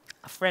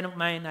 a friend of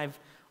mine I've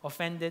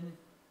offended.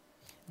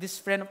 This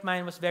friend of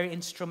mine was very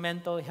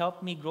instrumental,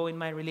 helped me grow in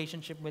my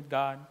relationship with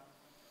God.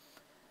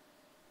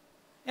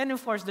 And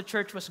of course, the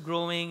church was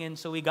growing, and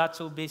so we got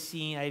so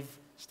busy. I've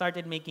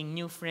started making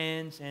new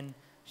friends, and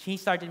she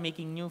started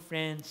making new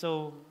friends.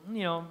 So,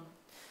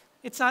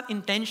 it's not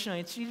intentional.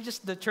 It's really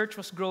just the church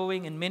was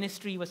growing, and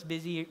ministry was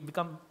busy,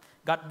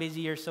 got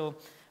busier. So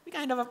we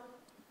kind of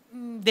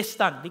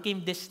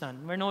became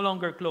distant. We're no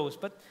longer close,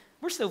 but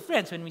we're still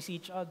friends when we see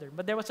each other.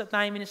 But there was a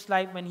time in his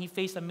life when he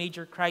faced a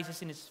major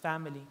crisis in his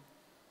family.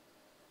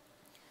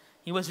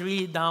 He was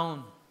really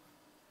down.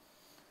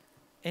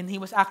 And he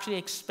was actually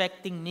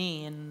expecting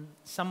me and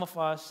some of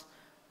us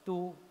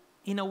to,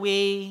 in a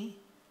way,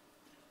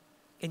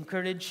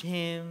 encourage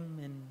him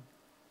and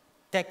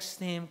text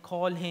him,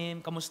 call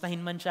him,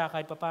 kamustahin man siya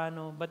kahit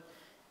papano. But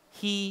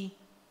he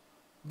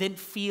didn't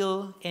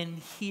feel and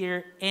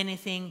hear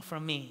anything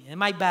from me.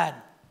 Am I bad?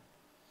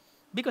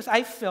 Because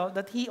I felt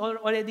that he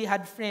already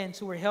had friends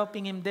who were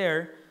helping him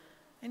there.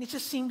 And it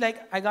just seemed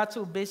like I got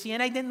so busy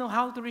and I didn't know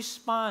how to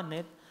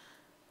respond.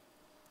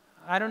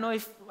 I don't know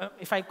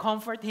if I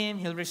comfort him,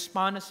 he'll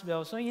respond as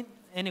well. So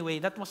anyway,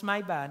 that was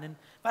my bad.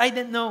 But I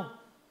didn't know.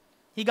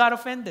 He got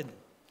offended.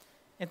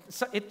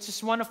 It's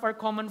just one of our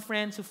common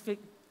friends who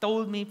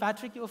told me,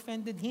 Patrick, you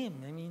offended him.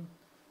 I mean,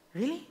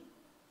 really?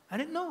 I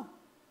didn't know.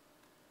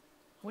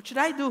 What should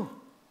I do?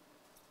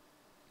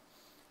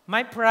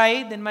 My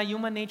pride and my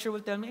human nature will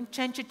tell me, ang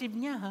sensitive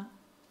niya, ha?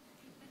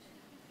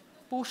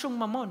 Pusyong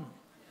mamon.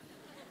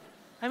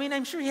 I mean,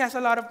 I'm sure he has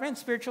a lot of friends,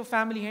 spiritual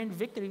family here in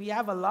Victory. We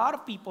have a lot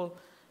of people.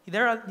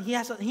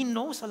 He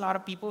knows a lot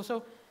of people.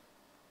 So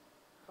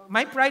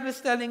my pride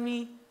was telling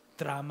me,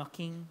 drama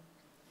king.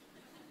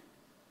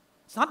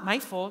 It's not my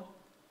fault.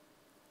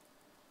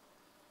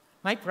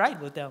 My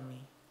pride will tell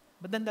me.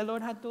 But then the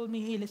Lord had told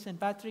me, hey, listen,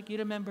 Patrick, you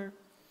remember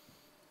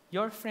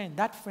your friend,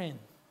 that friend,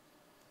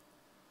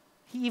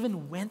 he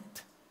even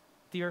went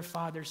to your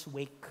father's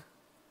wake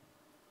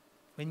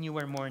when you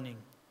were mourning.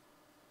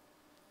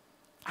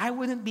 I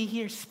wouldn't be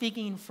here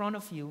speaking in front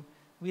of you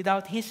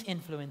without his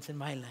influence in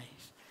my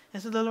life.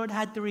 And so the Lord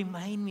had to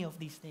remind me of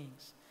these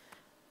things.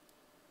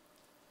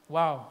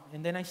 Wow.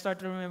 And then I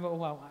started to remember, oh,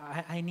 wow,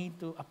 I need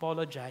to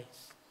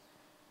apologize.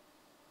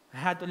 I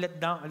had to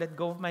let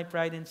go of my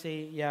pride and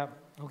say, yeah,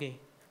 okay,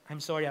 I'm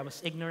sorry, I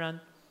was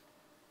ignorant.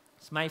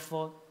 It's my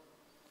fault.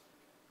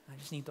 I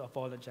just need to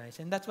apologize.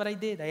 And that's what I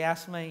did. I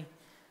asked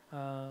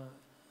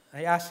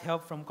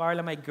help from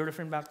Carla, my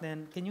girlfriend back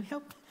then. Can you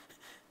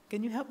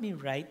help me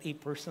write a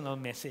personal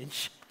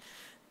message?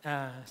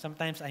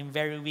 Sometimes I'm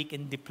very weak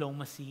in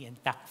diplomacy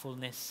and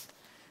tactfulness.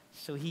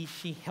 So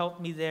she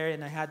helped me there,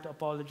 and I had to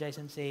apologize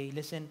and say,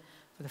 listen,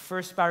 for the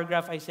first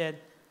paragraph I said,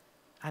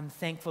 I'm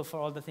thankful for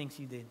all the things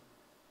you did.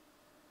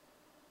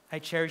 I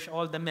cherish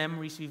all the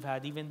memories we've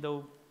had, even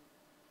though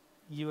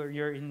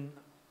you're in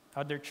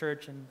other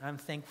church, and I'm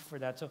thankful for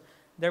that. So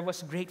there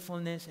was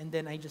gratefulness, and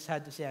then I just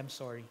had to say, I'm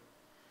sorry.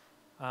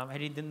 I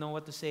didn't know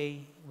what to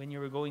say when you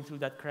were going through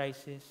that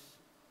crisis.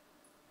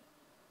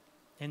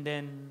 And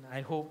then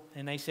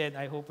I said,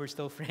 I hope we're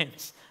still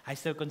friends. I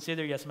still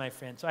consider you as my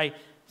friend. So I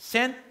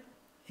sent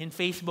in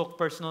Facebook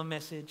personal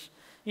message.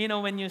 You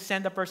know, when you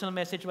send a personal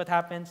message, what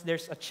happens?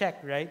 There's a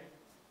check, right?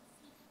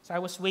 So I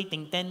was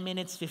waiting 10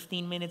 minutes,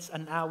 15 minutes,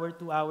 an hour,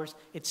 2 hours.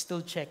 It's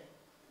still checked.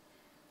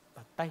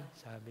 Patay,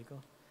 sabi ko.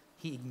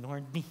 He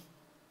ignored me.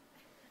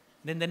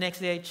 Then the next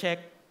day I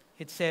checked.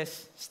 It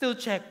says, still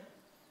checked.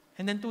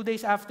 And then 2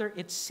 days after,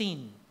 it's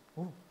seen.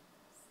 Oh,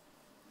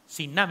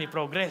 seen na, may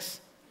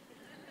progress.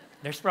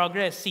 There's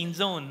progress, seen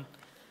zone.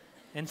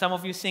 And some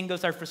of you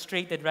singles are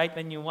frustrated, right?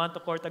 When you want to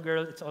court a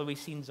girl, it's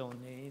always seen zone.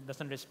 It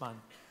doesn't respond.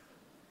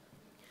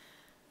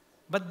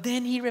 But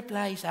then he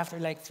replies after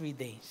like 3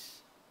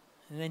 days.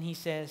 And then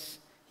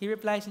he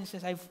replies and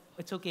says,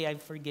 it's okay,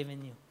 I've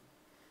forgiven you.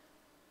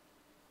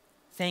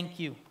 Thank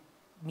you.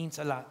 Means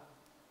a lot.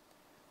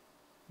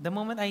 The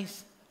moment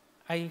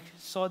I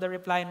saw the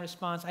reply and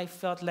response, I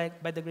felt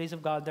like by the grace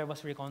of God, there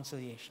was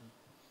reconciliation.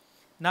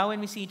 Now when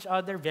we see each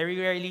other, very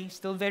rarely,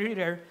 still very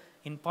rare,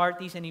 in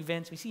parties and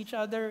events, we see each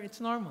other,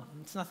 it's normal.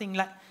 It's nothing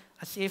like,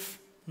 as if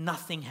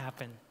nothing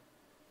happened.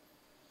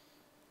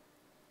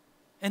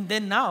 And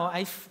then now,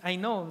 I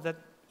know that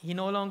he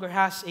no longer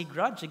has a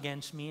grudge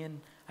against me,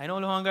 and I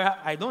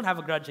don't have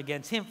a grudge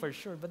against him for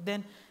sure, but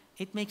then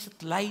it makes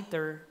it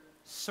lighter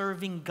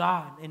serving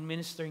God and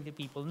ministering to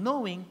people,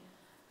 knowing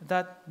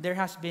that there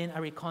has been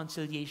a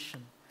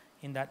reconciliation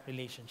in that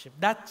relationship.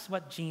 That's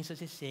what Jesus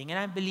is saying, and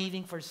I'm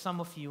believing for some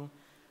of you,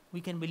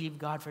 we can believe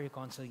God for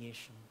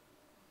reconciliation.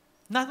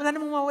 Wala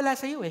namang mawala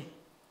sa'yo eh.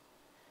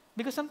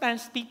 Because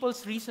sometimes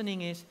people's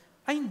reasoning is,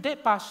 ay hindi,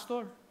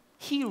 pastor.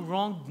 He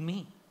wronged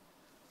me.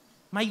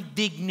 My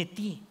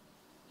dignity.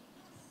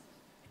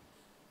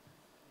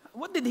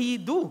 What did he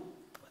do?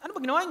 Ano ba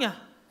ginawa niya?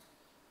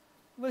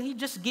 Well, he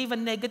just gave a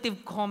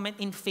negative comment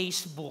in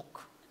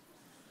Facebook.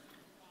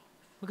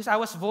 Because I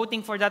was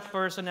voting for that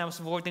person, I was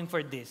voting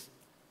for this.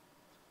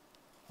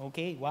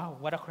 Okay, wow,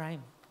 what a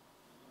crime.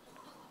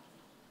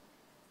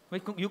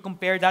 You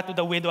compare that to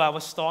the widow I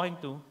was talking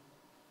to.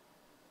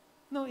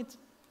 No,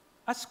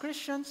 as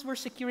Christians, we're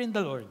secure in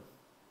the Lord.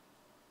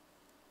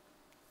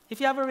 If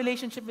you have a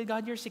relationship with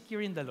God, you're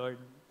secure in the Lord.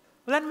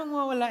 Wala namang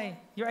mawala eh.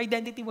 Your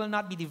identity will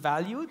not be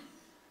devalued.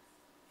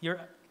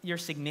 Your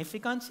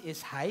significance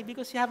is high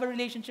because you have a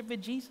relationship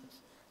with Jesus.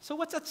 So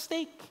what's at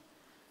stake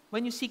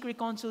when you seek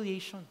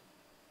reconciliation?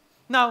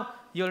 Now,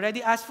 you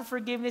already asked for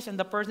forgiveness and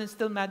the person is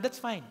still mad, that's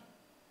fine.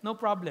 No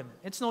problem.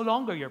 It's no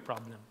longer your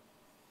problem.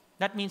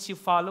 That means you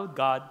followed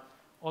God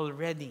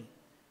already.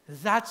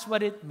 That's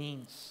what it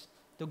means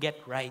to get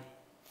right,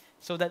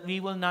 so that we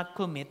will not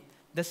commit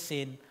the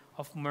sin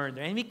of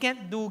murder. And we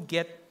can't do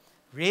get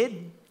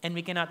rid, and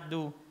we cannot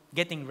do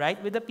getting right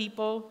with the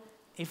people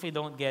if we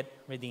don't get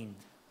redeemed.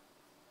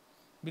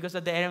 Because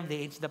at the end of the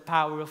day, it's the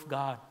power of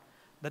God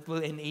that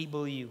will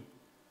enable you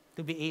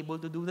to be able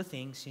to do the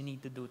things you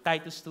need to do.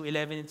 Titus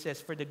 2:11, it says,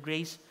 for the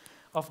grace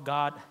of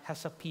God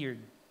has appeared,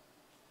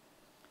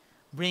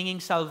 bringing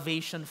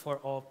salvation for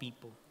all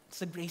people. It's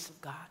the grace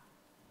of God.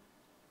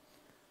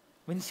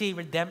 When you say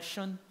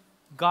redemption,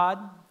 God,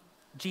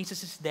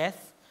 Jesus'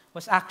 death,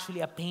 was actually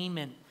a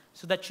payment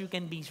so that you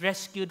can be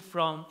rescued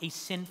from a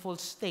sinful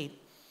state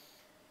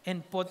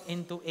and put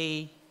into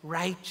a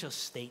righteous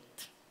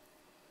state.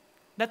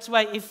 That's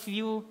why if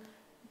you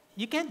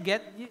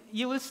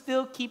will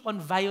still keep on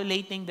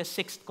violating the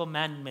 6th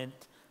commandment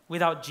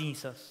without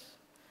Jesus.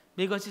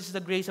 Because it's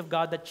the grace of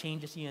God that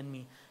changes you and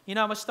me. You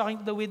know, I was talking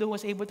to the widow who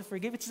was able to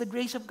forgive. It's the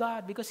grace of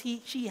God because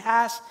she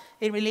has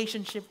a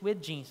relationship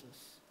with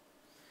Jesus.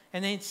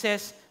 And then it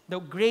says, the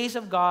grace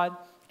of God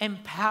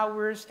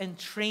empowers and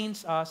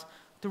trains us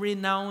to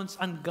renounce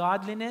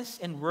ungodliness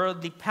and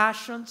worldly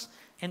passions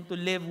and to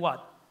live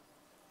what?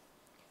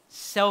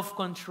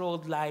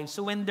 Self-controlled lives.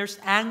 So when there's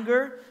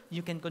anger,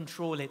 you can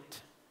control it.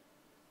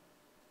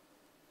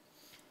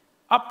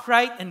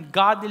 upright and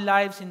godly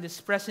lives in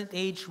this present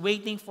age,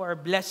 waiting for our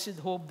blessed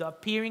hope, the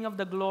appearing of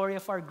the glory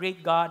of our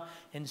great God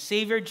and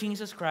Savior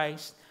Jesus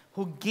Christ,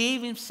 who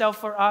gave himself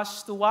for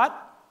us to what?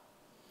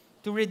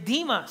 To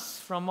redeem us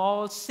from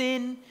all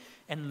sin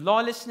and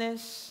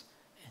lawlessness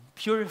and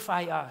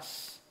purify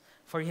us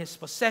for his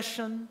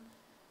possession,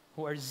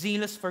 who are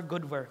zealous for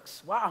good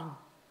works. Wow.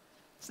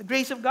 It's the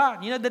grace of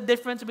God. You know the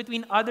difference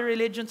between other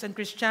religions and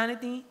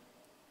Christianity?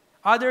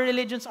 Other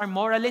religions are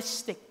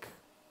moralistic.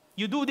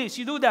 You do this,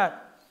 you do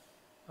that.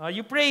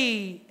 You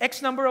pray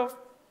X number of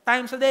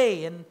times a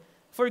day and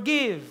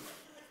forgive.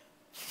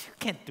 You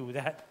can't do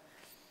that.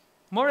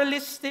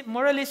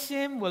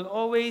 Moralism will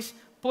always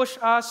push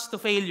us to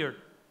failure.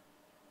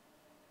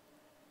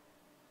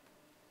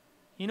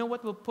 You know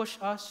what will push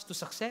us to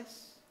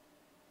success?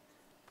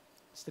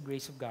 It's the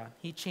grace of God.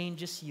 He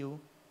changes you,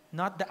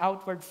 not the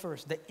outward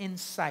first, the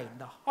inside,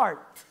 the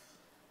heart.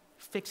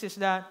 Fixes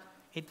that,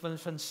 it will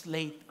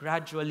translate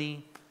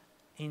gradually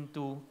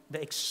into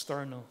the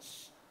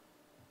externals.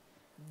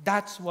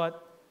 That's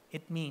what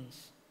it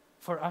means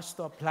for us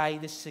to apply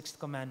this sixth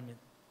commandment.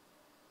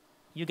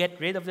 You get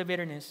rid of the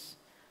bitterness,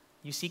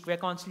 you seek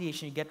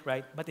reconciliation, you get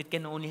right, but it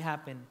can only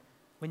happen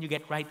when you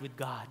get right with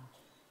God.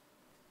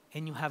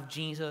 And you have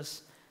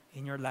Jesus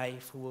in your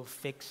life who will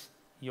fix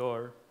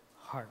your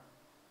heart.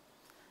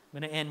 I'm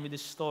going to end with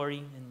this story.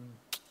 And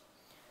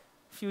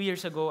a few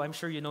years ago, I'm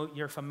sure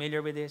you're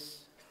familiar with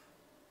this.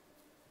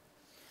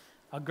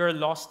 A girl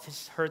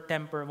lost her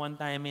temper one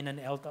time in an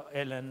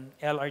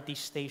LRT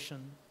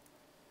station.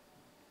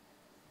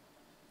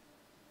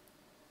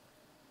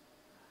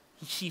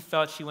 She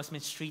felt she was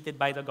mistreated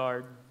by the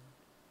guard.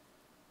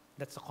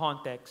 That's the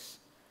context.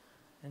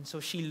 And so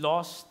she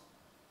lost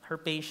her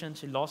patience,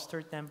 she lost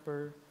her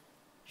temper.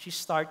 She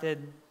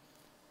started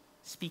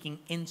speaking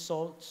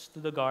insults to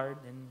the guard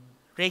and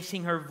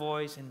raising her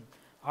voice and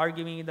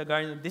arguing with the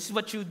guard. This is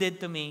what you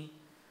did to me,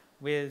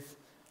 with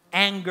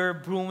anger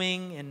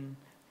brewing and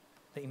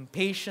the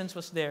impatience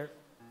was there.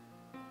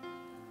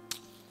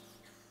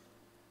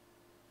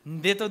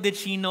 Little did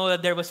she know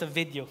that there was a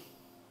video.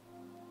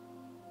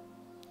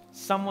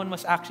 Someone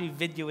was actually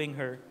videoing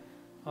her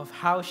of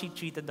how she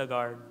treated the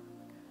guard.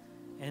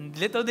 And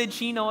little did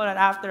she know that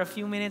after a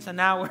few minutes, an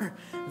hour,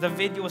 the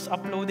video was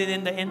uploaded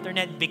in the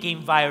internet,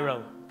 became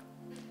viral.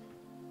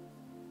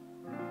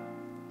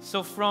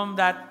 So from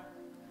that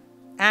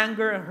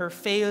anger and her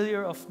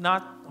failure of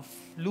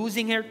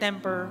losing her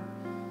temper,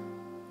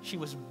 she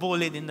was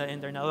bullied in the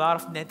internet. A lot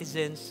of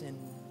netizens and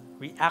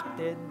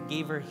reacted,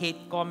 gave her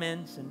hate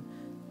comments and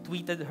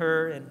tweeted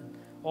her and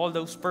all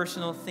those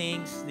personal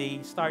things.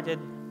 They started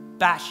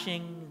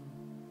bashing,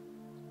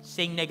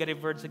 saying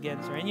negative words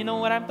against her. And you know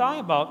what I'm talking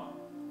about?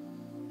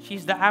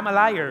 She's the I'm a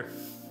liar.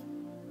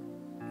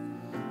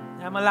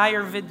 I'm a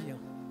liar video.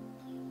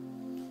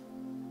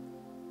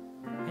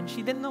 And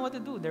she didn't know what to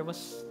do. There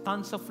was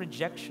tons of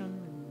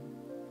rejection.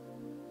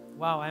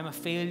 Wow, I'm a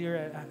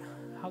failure.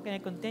 How can I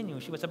continue?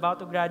 She was about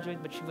to graduate,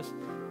 but she was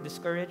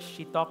discouraged.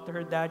 She talked to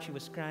her dad. She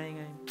was crying.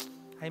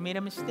 I made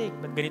a mistake.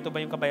 But ganito ba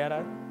yung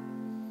kabayaran?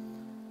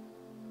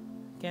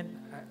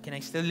 Can I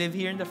still live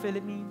here in the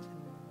Philippines?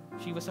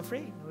 She was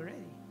afraid already.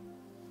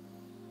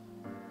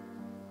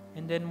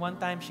 And then one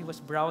time she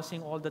was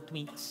browsing all the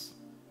tweets,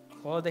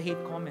 all the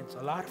hate comments,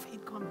 a lot of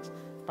hate comments.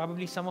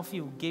 Probably some of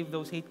you gave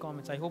those hate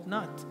comments. I hope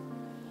not.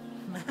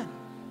 Man.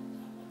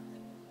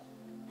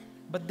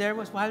 But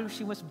while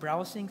she was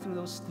browsing through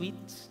those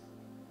tweets,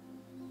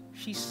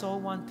 she saw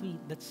one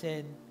tweet that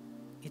said,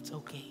 "It's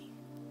okay.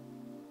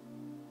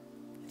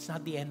 It's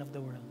not the end of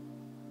the world.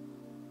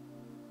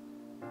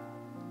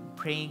 I'm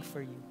praying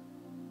for you."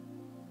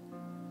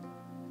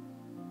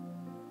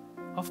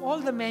 Of all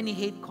the many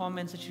hate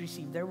comments that she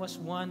received, there was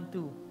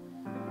two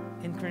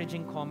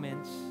encouraging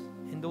comments,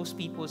 and those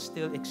people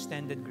still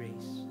extended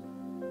grace.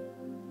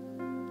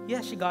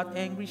 Yes, she got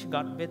angry, she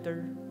got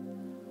bitter,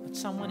 but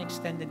someone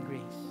extended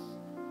grace.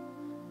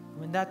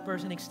 When that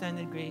person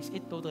extended grace,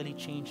 it totally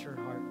changed her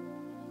heart.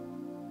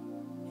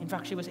 In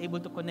fact, she was able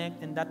to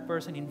connect, and that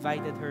person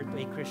invited her to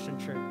a Christian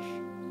church.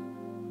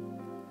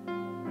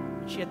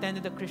 When she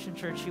attended the Christian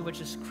church, she was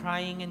just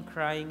crying and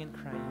crying and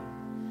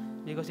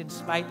crying. Because in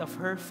spite of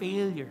her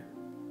failure,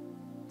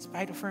 in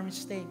spite of her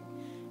mistake,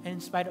 and in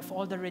spite of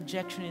all the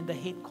rejection and the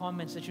hate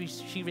comments that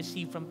she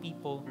received from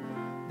people,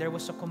 there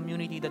was a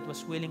community that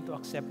was willing to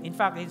accept. In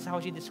fact, this is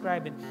how she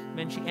described it.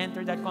 When she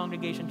entered that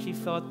congregation, she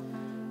felt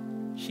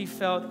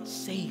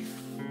safe.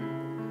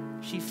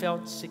 She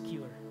felt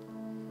secure.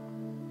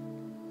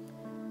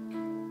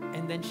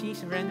 And then she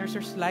surrenders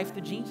her life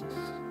to Jesus.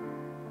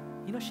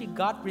 You know, she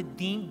got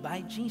redeemed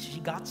by Jesus. She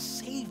got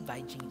saved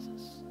by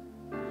Jesus.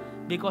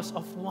 Because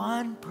of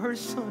one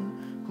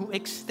person who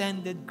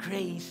extended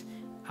grace,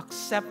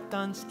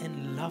 acceptance,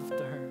 and love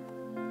to her.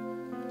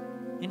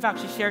 In fact,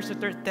 she shares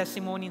her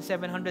testimony in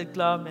 700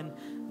 Club, and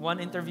one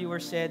interviewer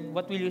said,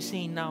 "What will you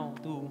say now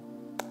to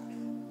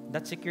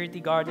that security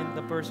guard and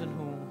the person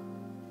who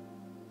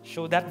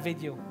showed that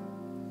video?"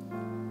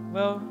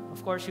 Well,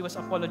 of course, she was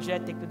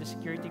apologetic to the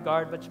security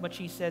guard, but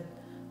she said,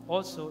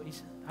 also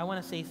is I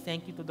want to say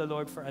thank you to the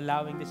Lord for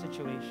allowing this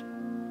situation.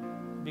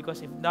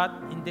 Because if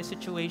not in this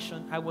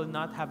situation, I will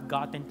not have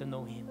gotten to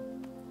know Him.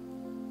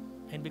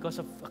 And because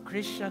of a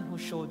Christian who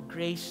showed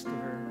grace to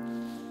her,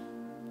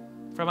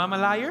 from I'm a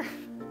liar,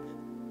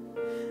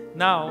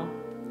 now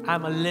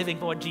I'm a living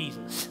for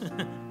Jesus.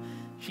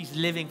 She's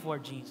living for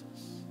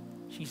Jesus.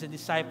 She's a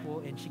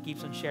disciple and she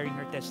keeps on sharing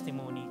her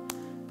testimony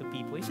to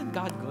people. Isn't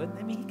God good?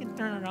 I mean, He can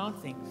turn around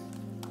things.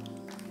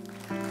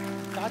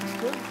 God's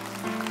good.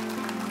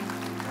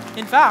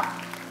 In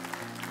fact,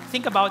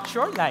 think about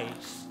your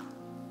lives.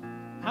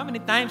 How many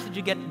times did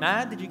you get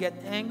mad? Did you get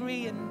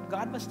angry? And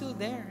God was still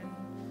there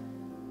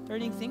and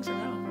turning things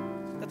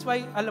around. That's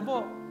why, alam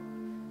mo,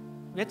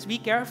 let's be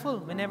careful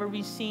whenever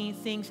we see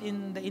things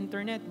in the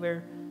internet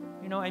where,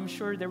 I'm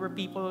sure there were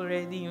people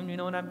already, you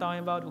know what I'm talking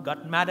about, who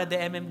got mad at the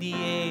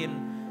MMDA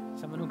and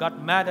someone who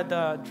got mad at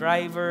the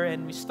driver,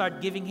 and we start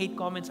giving hate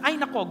comments. Ay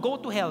nako, go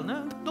to hell.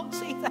 No, don't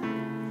say that.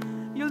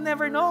 You'll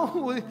never know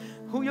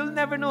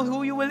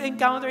who you will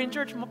encounter in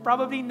church.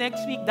 Probably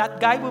next week,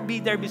 that guy will be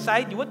there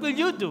beside you. What will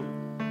you do?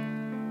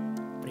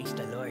 Praise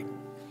the Lord.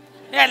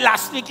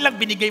 Last week lang,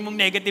 binigay mong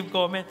negative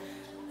comment.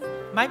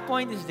 My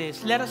point is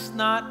this, let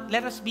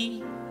us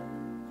be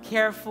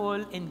careful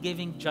in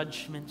giving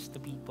judgments to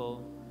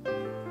people.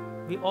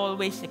 We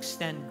always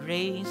extend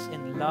grace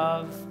and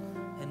love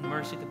and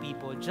mercy to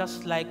people,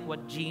 just like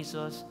what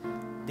Jesus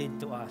did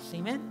to us.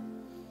 Amen?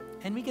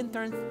 And we can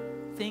turn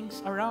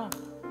things around,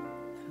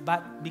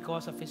 but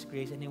because of His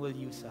grace, and He will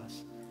use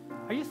us.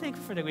 Are you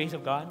thankful for the grace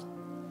of God?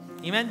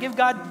 Amen? Give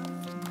God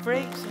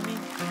praise. I mean,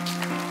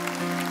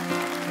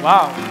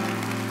 wow.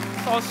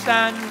 Let's all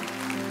stand.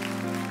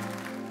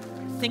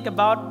 Think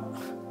about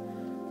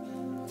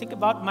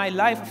my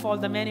life, of all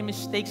the many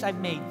mistakes I've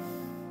made.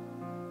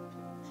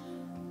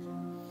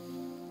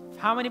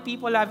 How many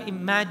people have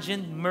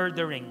imagined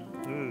murdering?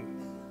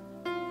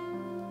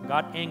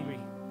 Got angry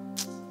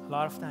a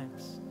lot of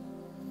times.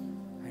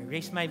 I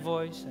raised my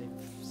voice.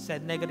 I've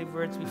said negative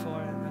words before,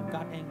 and I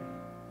got angry.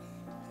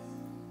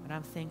 But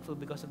I'm thankful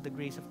because of the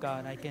grace of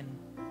God. I can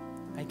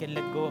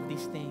let go of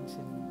these things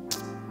and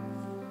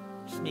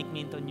just make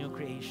me into a new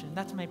creation.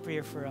 That's my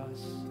prayer for us.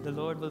 The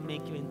Lord will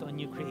make you into a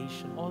new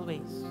creation,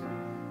 always.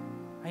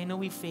 I know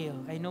we fail.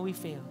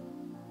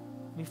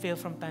 We fail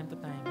from time to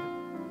time.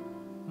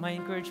 My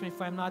encouragement,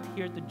 for I'm not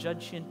here to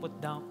judge you and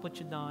put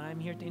you down. I'm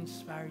here to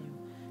inspire you.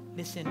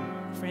 Listen,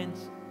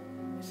 friends,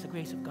 it's the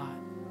grace of God.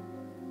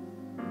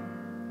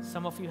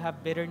 Some of you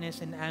have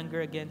bitterness and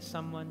anger against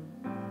someone.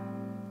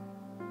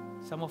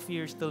 Some of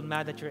you are still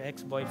mad at your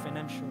ex-boyfriend,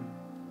 I'm sure.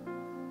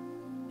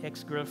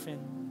 Ex-girlfriend.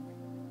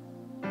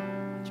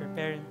 At your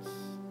parents.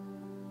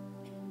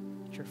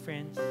 At your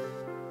friends.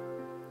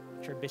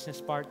 At your business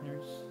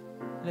partners.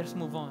 Let us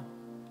move on.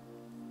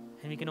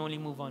 And we can only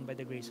move on by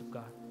the grace of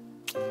God.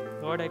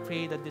 Lord, I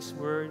pray that this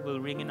word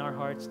will ring in our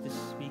hearts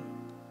this week.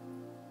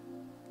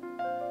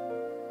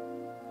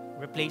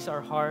 Replace our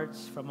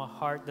hearts from a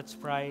heart that's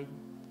pride,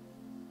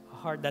 a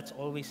heart that's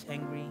always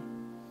angry,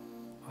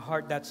 a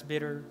heart that's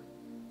bitter,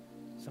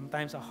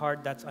 sometimes a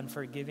heart that's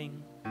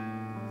unforgiving.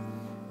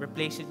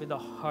 Replace it with a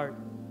heart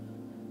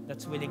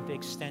that's willing to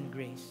extend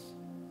grace.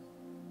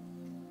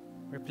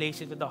 Replace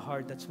it with a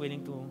heart that's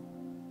willing to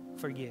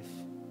forgive.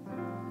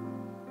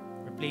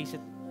 Replace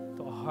it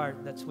to a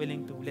heart that's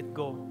willing to let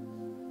go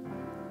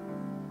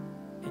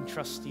and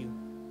trust you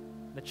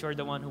that you're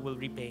the one who will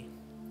repay.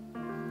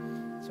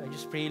 So I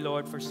just pray,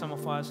 Lord, for some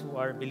of us who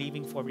are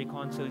believing for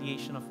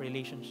reconciliation of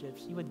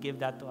relationships, you would give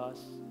that to us.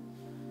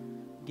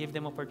 Give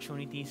them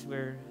opportunities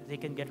where they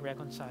can get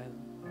reconciled.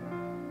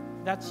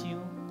 If that's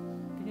you,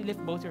 can you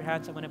lift both your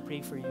hands? I want to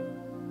pray for you.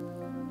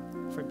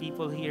 For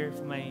people here,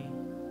 for my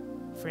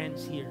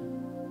friends here,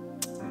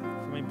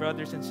 for my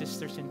brothers and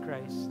sisters in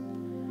Christ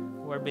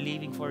who are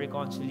believing for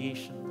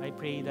reconciliation. I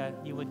pray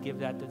that you would give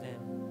that to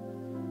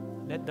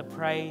them. Let the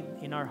pride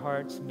in our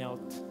hearts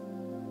melt.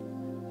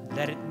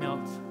 Let it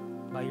melt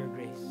by your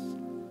grace.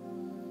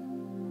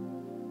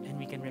 And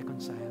we can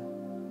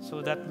reconcile.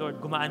 So that,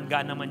 Lord,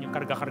 gumaan-gaan naman yung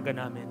karga-karga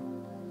namin.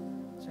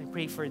 So I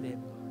pray for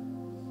them,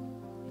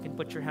 Lord. You can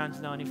put your hands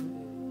down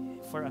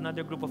for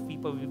another group of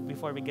people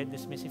before we get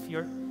dismissed. If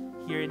you're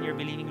here and you're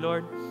believing,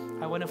 Lord,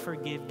 I want to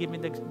forgive. Give me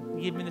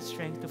the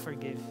strength to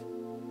forgive.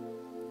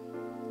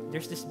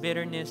 There's this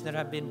bitterness that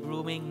I've been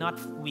brewing, not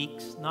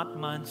weeks, not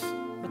months,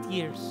 but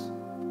years.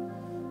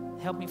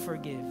 Help me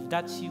forgive.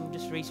 That's you.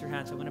 Just raise your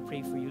hands. I want to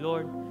pray for you.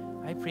 Lord,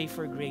 I pray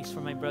for grace for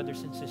my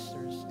brothers and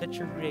sisters. Let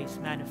your grace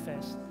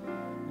manifest.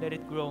 Let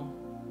it grow.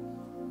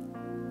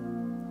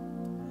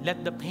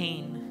 Let the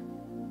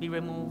pain be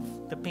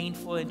removed. The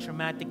painful and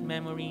traumatic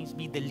memories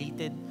be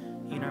deleted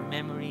in our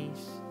memories.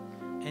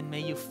 And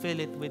may you fill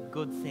it with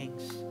good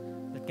things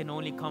that can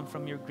only come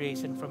from your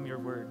grace and from your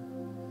word.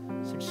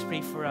 So just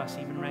pray for us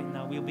even right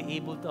now. We'll be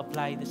able to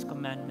apply this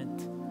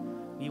commandment.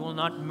 We will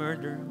not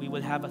murder. We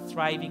will have a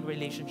thriving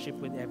relationship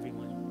with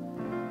everyone.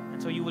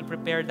 And so you will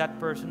prepare that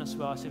person as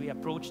well, so we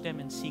approach them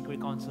and seek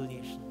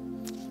reconciliation.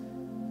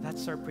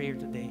 That's our prayer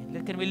today.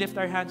 Can we lift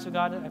our hands to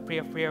God? I pray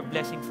a prayer of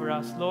blessing for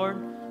us.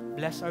 Lord,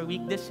 bless our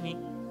week this week.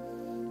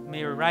 May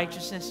your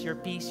righteousness, your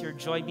peace, your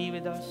joy be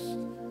with us.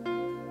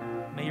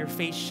 May your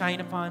face shine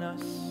upon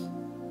us.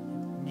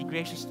 Be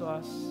gracious to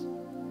us.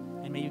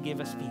 And may you give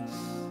us peace.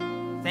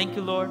 Thank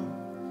you, Lord.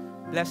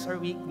 Bless our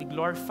week. We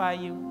glorify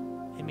you.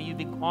 And may you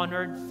be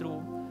honored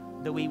through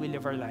the way we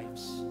live our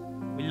lives.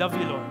 We love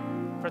you, Lord.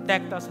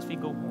 Protect us as we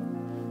go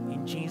home.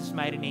 In Jesus'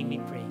 mighty name we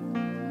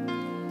pray.